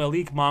know they got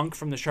Malik Monk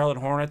from the Charlotte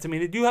Hornets. I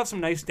mean, they do have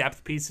some nice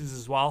depth pieces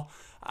as well.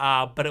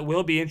 But it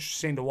will be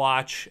interesting to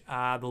watch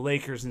the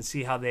Lakers and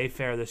see how they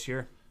fare this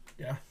year.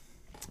 Yeah.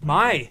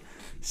 My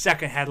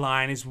second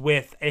headline is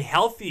with a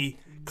healthy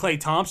Klay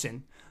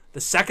Thompson,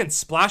 the second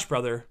Splash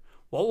Brother.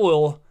 What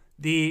will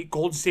the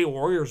Golden State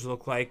Warriors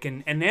look like?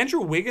 And Andrew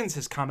Wiggins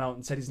has come out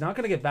and said he's not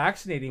going to get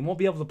vaccinated. He won't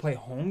be able to play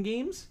home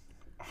games.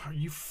 Are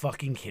you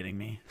fucking kidding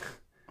me?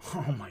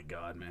 Oh my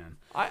God, man.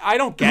 I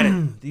don't get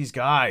it. These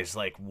guys,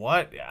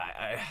 what?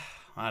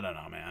 I don't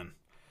know, man.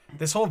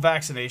 This whole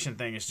vaccination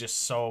thing is just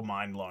so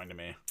mind-blowing to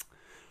me.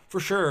 For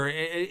sure.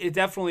 It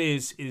definitely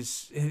is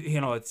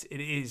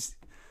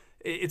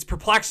it's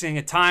perplexing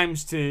at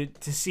times to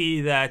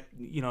see that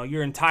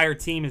your entire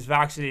team is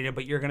vaccinated,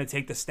 but you're going to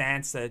take the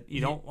stance that you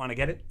don't want to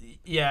get it.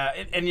 Yeah,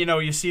 and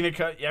you've seen it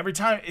every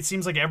time. It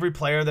seems like every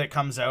player that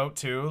comes out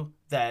too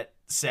that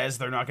says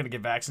they're not going to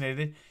get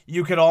vaccinated,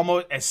 you could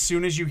almost, as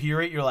soon as you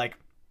hear it, you're like,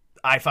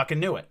 I fucking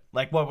knew it.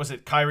 Like, what was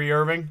it? Kyrie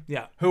Irving?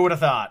 Yeah. Who would have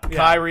thought? Yeah.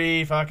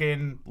 Kyrie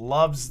fucking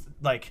loves,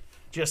 like,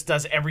 just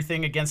does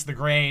everything against the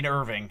grain.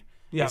 Irving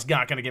is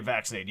not going to get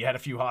vaccinated. You had a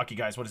few hockey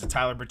guys. What is it?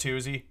 Tyler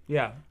Bertuzzi?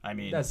 Yeah. I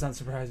mean, that's not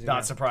surprising.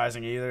 Not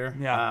surprising either.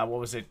 Yeah. What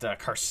was it? Not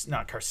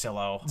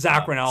Carcillo.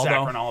 Zach Ronaldo.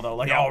 Zach Ronaldo.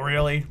 Like, oh,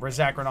 really?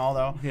 Zach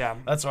Ronaldo? Yeah.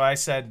 That's why I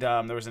said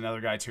there was another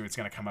guy, too, it's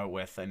going to come out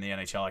with in the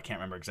NHL. I can't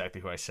remember exactly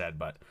who I said,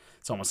 but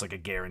it's almost like a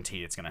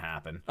guarantee it's going to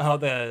happen. Oh,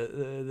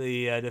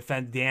 the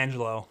defense,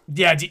 D'Angelo.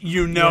 Yeah,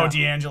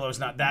 D'Angelo's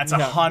not. That's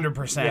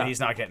 100%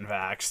 he's not getting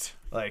vaxxed.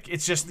 Like,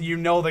 it's just,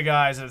 the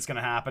guys that it's going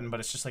to happen, but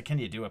it's just like, can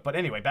you do it? But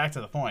anyway, back to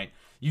the point.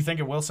 You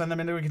think it will send them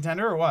into a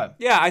contender or what?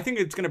 Yeah, I think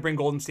it's going to bring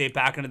Golden State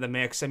back into the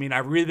mix. I mean, I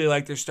really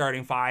like their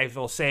starting five.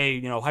 They'll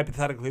say,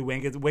 hypothetically,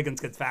 Wiggins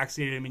gets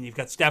vaccinated. I mean, you've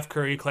got Steph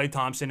Curry, Klay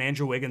Thompson,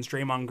 Andrew Wiggins,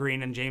 Draymond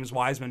Green, and James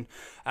Wiseman,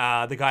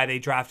 the guy they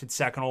drafted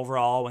second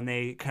overall when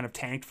they kind of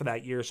tanked for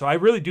that year. So I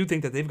really do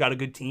think that they've got a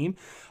good team.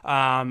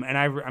 And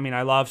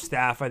I love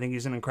Steph. I think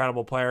he's an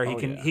incredible player.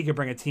 He can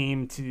bring a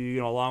team to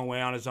a long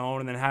way on his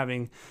own, and then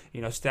having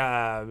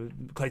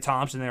Klay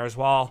Thompson there as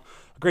well.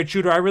 Great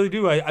shooter. I really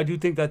do. I do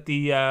think that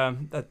the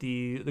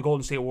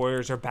Golden State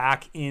Warriors are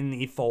back in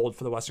the fold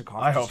for the Western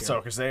Conference. I hope so,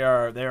 because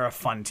they're a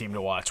fun team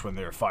to watch when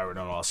they're firing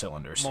on all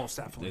cylinders. Most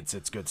definitely.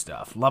 It's good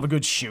stuff. Love a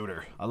good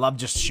shooter. I love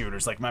just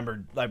shooters. Like,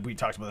 remember, like we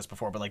talked about this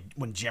before, but like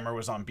when Jimmer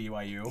was on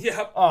BYU.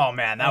 Yeah. Oh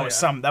man, that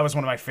was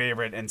one of my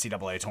favorite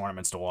NCAA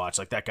tournaments to watch.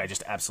 Like that guy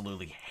just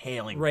absolutely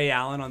hailing. Ray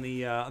Allen on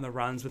the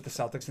runs with the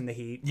Celtics and the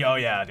Heat. Oh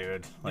yeah,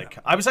 dude. Like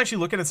I was actually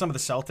looking at some of the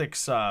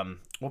Celtics.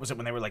 What was it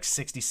when they were like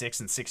 66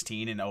 and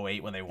 16 in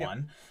 08 when they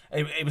won?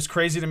 It was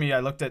crazy to me.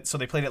 I looked at, so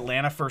they played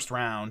Atlanta first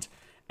round,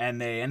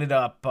 and they ended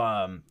up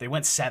they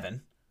went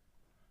 7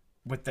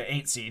 with the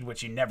 8 seed,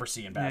 which you never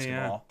see in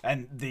basketball. Yeah.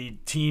 And the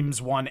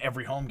teams won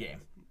every home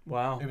game.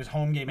 Wow. It was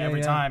home game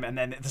every time. And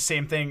then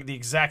the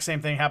exact same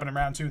thing happened in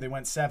round 2. They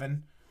went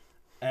 7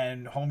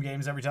 and home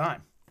games every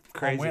time.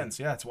 Crazy. Home wins.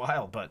 Yeah, it's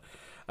wild. But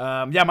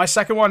my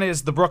second one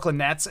is the Brooklyn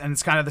Nets, and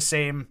it's kind of the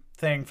same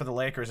thing for the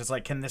Lakers. It's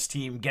like, can this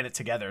team get it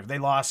together? They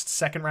lost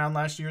second round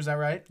last year, is that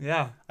right?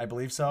 Yeah. I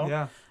believe so.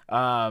 Yeah.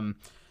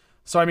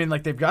 So I mean,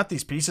 like, they've got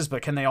these pieces,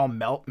 but can they all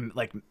melt?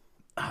 Like,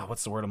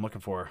 what's the word I'm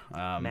looking for?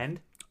 Mend?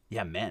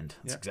 Yeah, mend.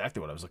 That's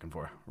exactly what I was looking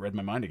for. Read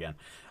my mind again.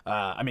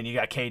 I mean, you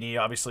got KD,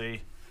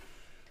 obviously.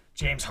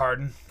 James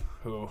Harden,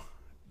 who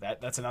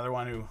that's another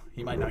one who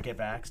he might not get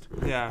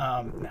vaxxed.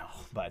 Yeah. No,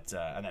 but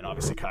and then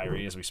obviously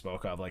Kyrie, as we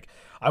spoke of. Like,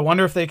 I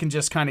wonder if they can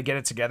just kind of get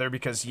it together,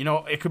 because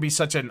it could be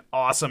such an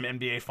awesome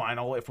NBA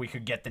final if we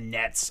could get the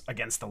Nets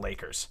against the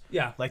Lakers.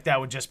 Yeah. Like, that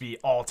would just be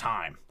all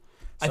time.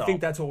 So, I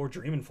think that's what we're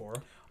dreaming for.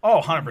 Oh,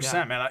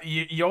 100%, man.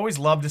 You always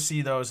love to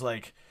see those,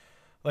 like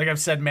I've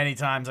said many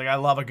times, like, I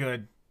love a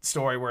good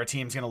story where a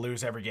team's going to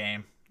lose every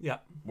game. Yeah.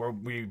 Where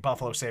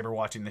Buffalo Sabre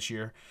watching this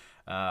year.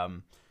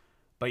 But,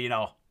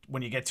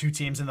 when you get 2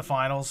 teams in the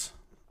finals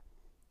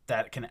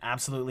that can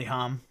absolutely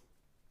hum,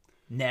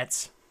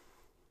 Nets,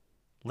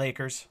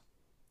 Lakers.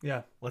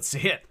 Yeah. Let's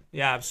see it.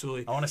 Yeah,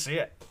 absolutely. I want to see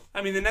it.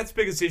 I mean, the Nets'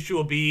 biggest issue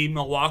will be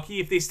Milwaukee.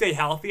 If they stay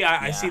healthy,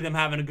 I see them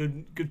having a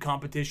good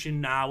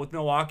competition with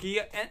Milwaukee.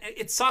 And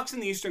it sucks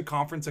in the Eastern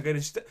Conference.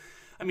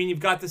 You've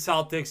got the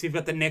Celtics, you've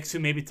got the Knicks, who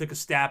maybe took a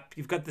step,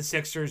 you've got the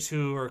Sixers,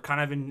 who are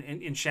kind of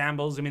in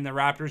shambles. I mean, the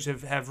Raptors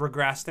have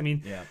regressed. I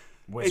mean, yeah.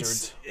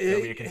 Wizards,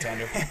 they'll be a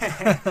contender.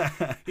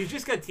 You've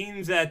just got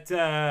teams that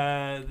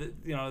that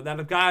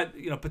have got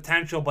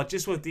potential, but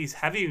just with these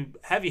heavy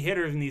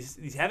hitters and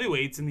these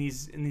heavyweights in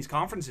these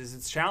conferences,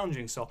 it's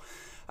challenging. So,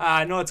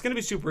 no, it's going to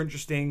be super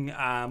interesting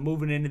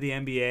moving into the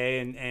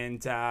NBA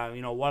and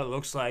what it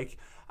looks like.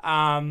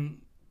 I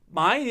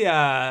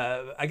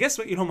guess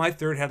my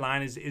third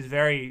headline is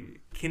very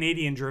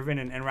Canadian driven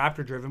and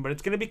Raptor driven, but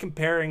it's going to be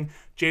comparing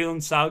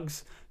Jalen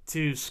Suggs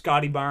to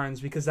Scotty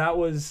Barnes, because that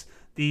was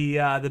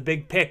the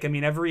big pick. I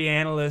mean, every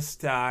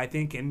analyst, I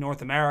think, in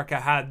North America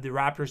had the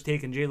Raptors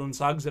taking Jalen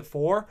Suggs at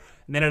 4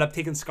 and ended up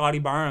taking Scotty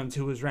Barnes,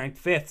 who was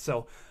ranked 5th.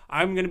 So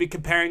I'm going to be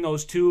comparing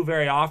those two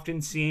very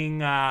often,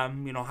 seeing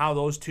how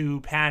those two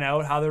pan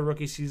out, how their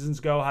rookie seasons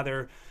go, how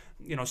their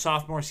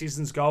sophomore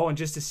seasons go, and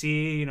just to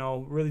see,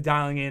 really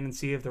dialing in and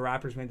see if the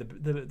Raptors made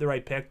the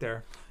right pick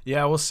there.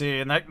 Yeah, we'll see.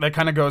 And that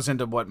kind of goes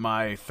into what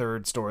my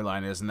third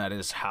storyline is, and that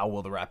is, how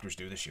will the Raptors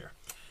do this year?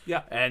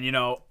 Yeah. And,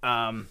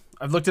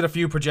 I've looked at a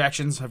few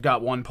projections. I've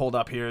got one pulled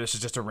up here. This is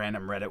just a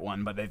random Reddit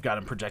one, but they've got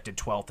them projected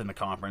 12th in the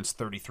conference,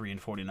 33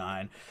 and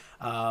 49.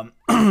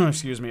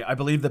 Excuse me. I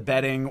believe the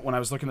betting, when I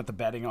was looking at the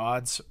betting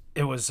odds,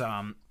 it was,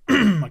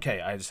 okay,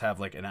 I just have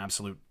like an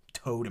absolute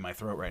toad in my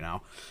throat right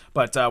now.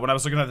 But when I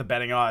was looking at the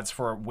betting odds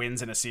for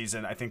wins in a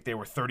season, I think they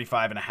were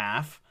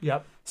 35.5.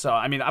 Yep. So,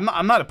 I mean,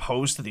 I'm not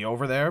opposed to the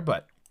over there,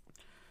 but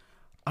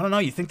I don't know.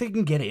 You think they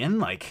can get in?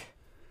 Like,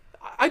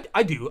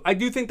 I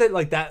do think that,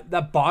 like,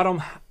 that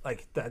bottom,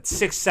 like, that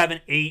 6,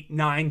 7, 8,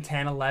 9,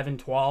 10, 11,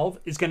 12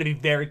 is going to be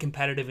very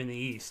competitive in the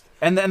East.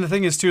 And then the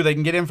thing is, too, they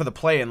can get in for the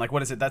play-in. Like,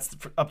 what is it? That's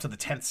up to the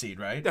 10th seed,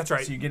 right? That's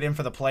right. So you get in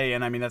for the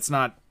play-in. I mean, I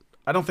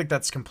don't think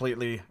that's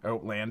completely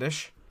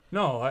outlandish.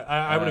 No,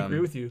 I would agree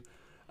with you.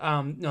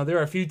 There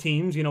are a few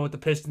teams, with the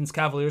Pistons,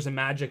 Cavaliers, and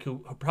Magic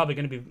who are probably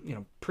going to be,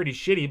 pretty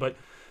shitty. But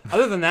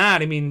other than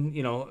that, I mean,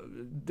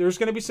 there's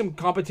going to be some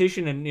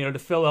competition and, to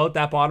fill out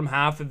that bottom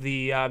half of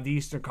the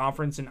Eastern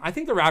Conference. And I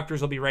think the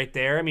Raptors will be right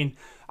there. I mean,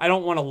 I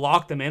don't want to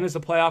lock them in as a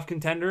playoff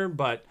contender,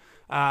 but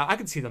I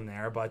could see them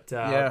there. But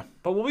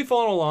we'll be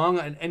following along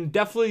and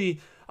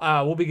definitely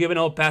we'll be giving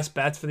out best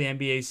bets for the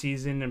NBA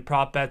season and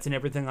prop bets and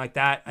everything like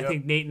that. Yep. I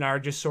think Nate and I are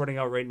just sorting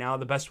out right now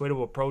the best way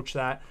to approach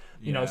that.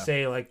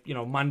 Say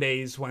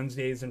Mondays,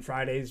 Wednesdays, and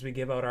Fridays, we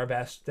give out our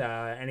best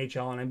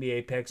NHL and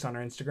NBA picks on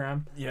our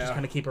Instagram. Yeah. Just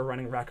kind of keep a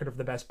running record of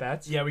the best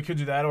bets. Yeah, we could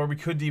do that, or we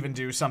could even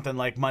do something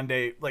like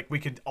Monday, like we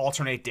could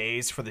alternate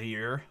days for the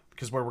year,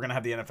 because where we're going to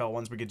have the NFL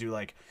ones, we could do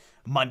like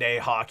Monday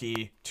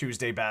hockey,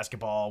 Tuesday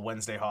basketball,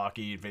 Wednesday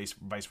hockey, vice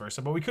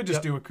versa. But we could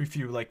just do a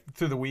few like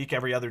through the week,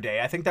 every other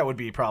day. I think that would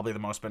be probably the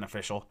most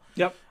beneficial.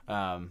 Yep.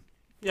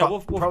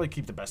 We'll probably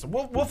keep the best.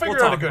 We'll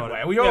figure out a good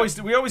way. We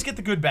always get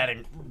the good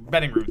betting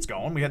routes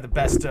going. We had the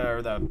best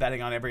the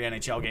betting on every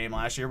NHL game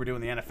last year. We're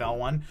doing the NFL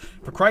one.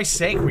 For Christ's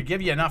sake, we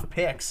give you enough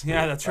picks.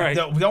 Yeah, that's right.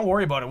 Don't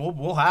worry about it.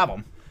 We'll have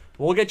them.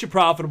 We'll get you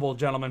profitable,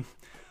 gentlemen.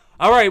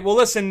 All right. Well,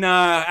 listen.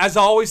 As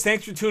always,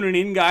 thanks for tuning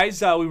in,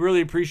 guys. We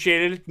really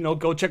appreciate it.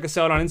 Go check us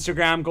out on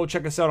Instagram. Go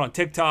check us out on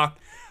TikTok.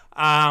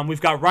 We've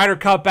got Ryder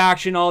Cup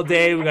action all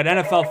day. We've got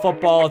NFL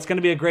football. It's going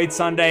to be a great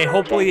Sunday.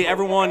 Hopefully,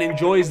 everyone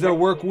enjoys their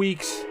work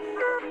weeks.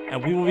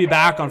 And we will be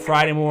back on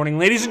Friday morning.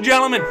 Ladies and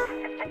gentlemen,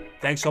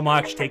 thanks so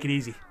much. Take it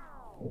easy.